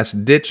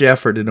last ditch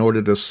effort in order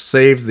to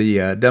save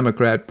the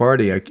Democrat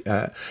Party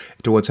to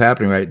what's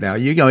happening right now.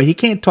 He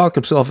can't talk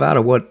himself out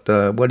of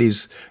what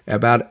he's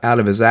out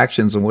of his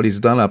actions and what he's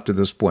done up to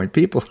this point.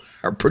 People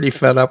are pretty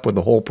fed up with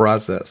the whole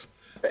process.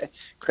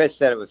 Chris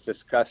said it was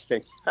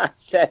disgusting. I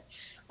said,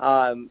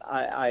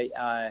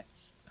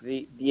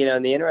 the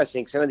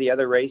interesting, some of the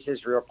other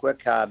races, real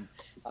quick. Have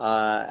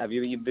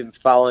you been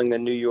following the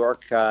New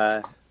York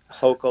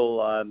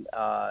Hochul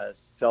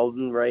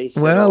Zeldin race?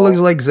 Well, it looks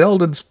like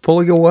Zeldin's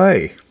pulling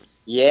away.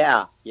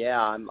 Yeah,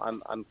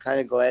 I'm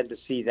kind of glad to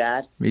see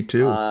that. Me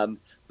too.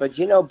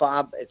 But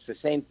Bob, it's the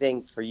same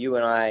thing for you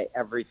and I.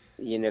 Every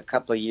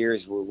couple of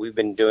years, we've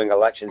been doing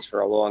elections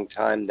for a long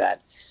time.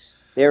 That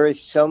there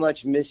is so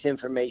much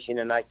misinformation,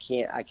 and I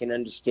can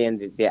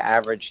understand the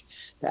average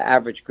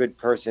good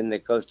person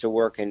that goes to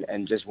work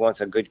and just wants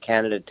a good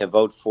candidate to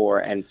vote for.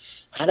 And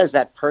how does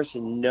that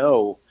person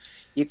know?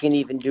 You can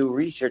even do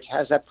research. How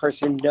does that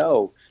person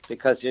know?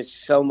 Because there's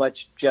so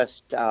much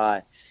just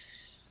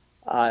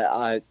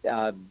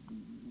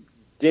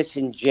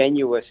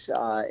disingenuous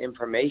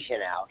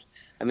information out.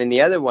 I mean,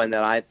 the other one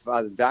that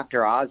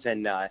Dr. Oz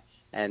and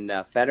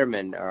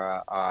Fetterman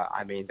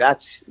I mean,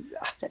 that's.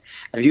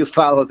 Have you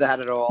followed that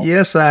at all?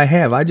 Yes, I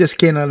have. I just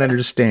cannot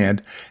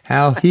understand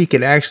how he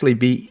could actually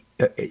be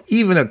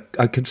even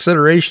a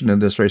consideration in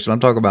this race. And I'm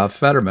talking about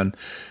Fetterman.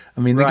 I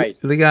mean,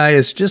 the guy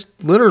is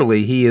just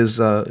literally, he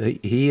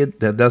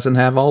doesn't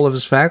have all of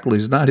his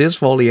faculties. It's not his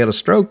fault he had a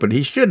stroke, but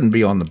he shouldn't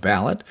be on the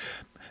ballot.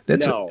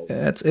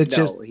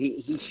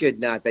 He should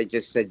not. They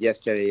just said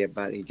yesterday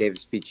he gave a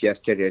speech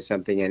yesterday or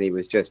something, and he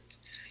was just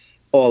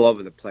all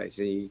over the place,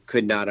 and he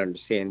could not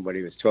understand what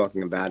he was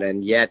talking about.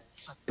 And yet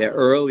the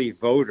early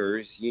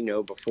voters,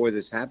 before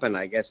this happened,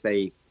 I guess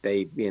they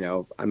I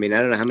mean,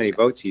 I don't know how many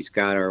votes he's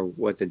got or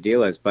what the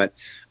deal is, but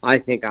I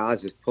think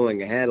Oz is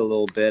pulling ahead a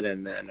little bit,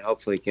 and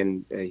hopefully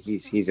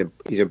he's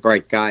a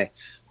bright guy.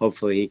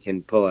 Hopefully he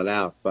can pull it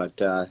out. But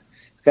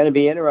it's going to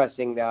be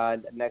interesting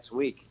next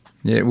week.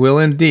 It will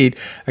indeed.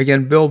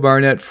 Again, Bill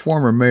Barnett,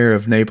 former mayor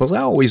of Naples.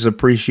 I always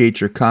appreciate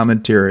your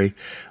commentary.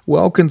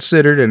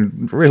 Well-considered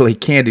and really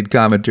candid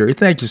commentary.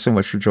 Thank you so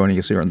much for joining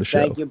us here on the show.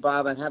 Thank you,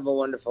 Bob, and have a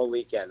wonderful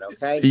weekend,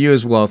 okay? You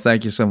as well.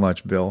 Thank you so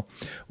much, Bill.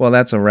 Well,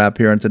 that's a wrap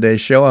here on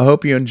today's show. I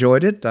hope you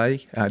enjoyed it.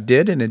 I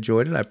did and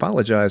enjoyed it. I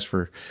apologize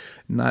for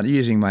not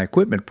using my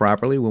equipment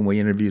properly when we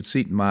interviewed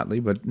Seton Motley,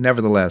 but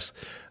nevertheless,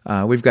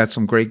 we've got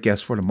some great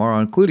guests for tomorrow,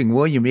 including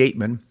William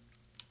Yateman.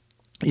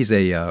 He's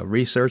a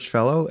research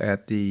fellow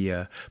at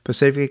the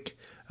Pacific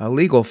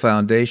Legal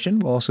Foundation.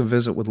 We'll also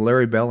visit with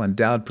Larry Bell,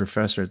 endowed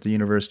professor at the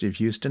University of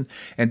Houston.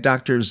 And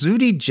Dr.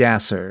 Zuhdi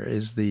Jasser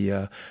is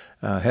the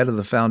head of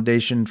the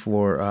Foundation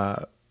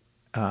for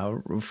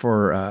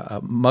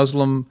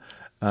Muslim.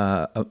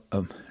 I've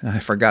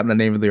forgotten the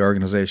name of the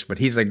organization, but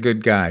he's a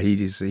good guy.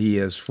 He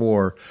is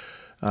for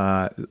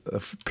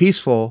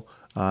peaceful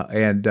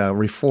and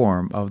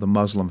reform of the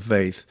Muslim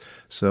faith.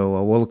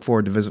 So we'll look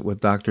forward to visit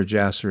with Dr.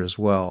 Jasser as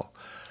well.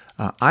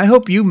 I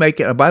hope you make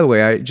it. By the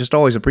way, I just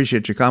always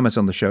appreciate your comments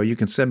on the show. You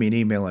can send me an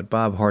email at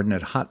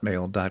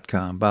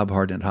bobharden@hotmail.com,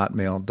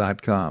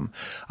 bobharden@hotmail.com.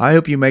 I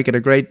hope you make it a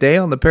great day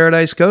on the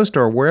Paradise Coast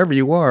or wherever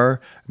you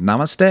are.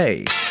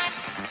 Namaste.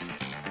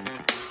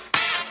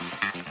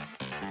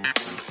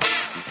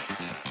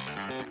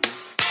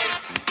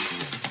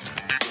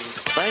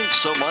 Thanks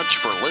so much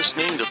for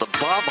listening to The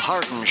Bob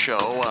Harden Show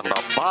on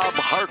the Bob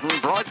Harden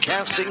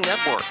Broadcasting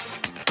Network.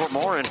 For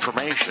more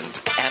information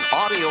and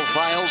audio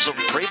files of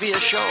previous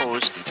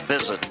shows,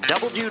 visit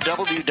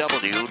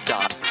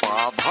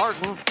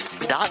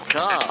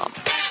www.bobharden.com.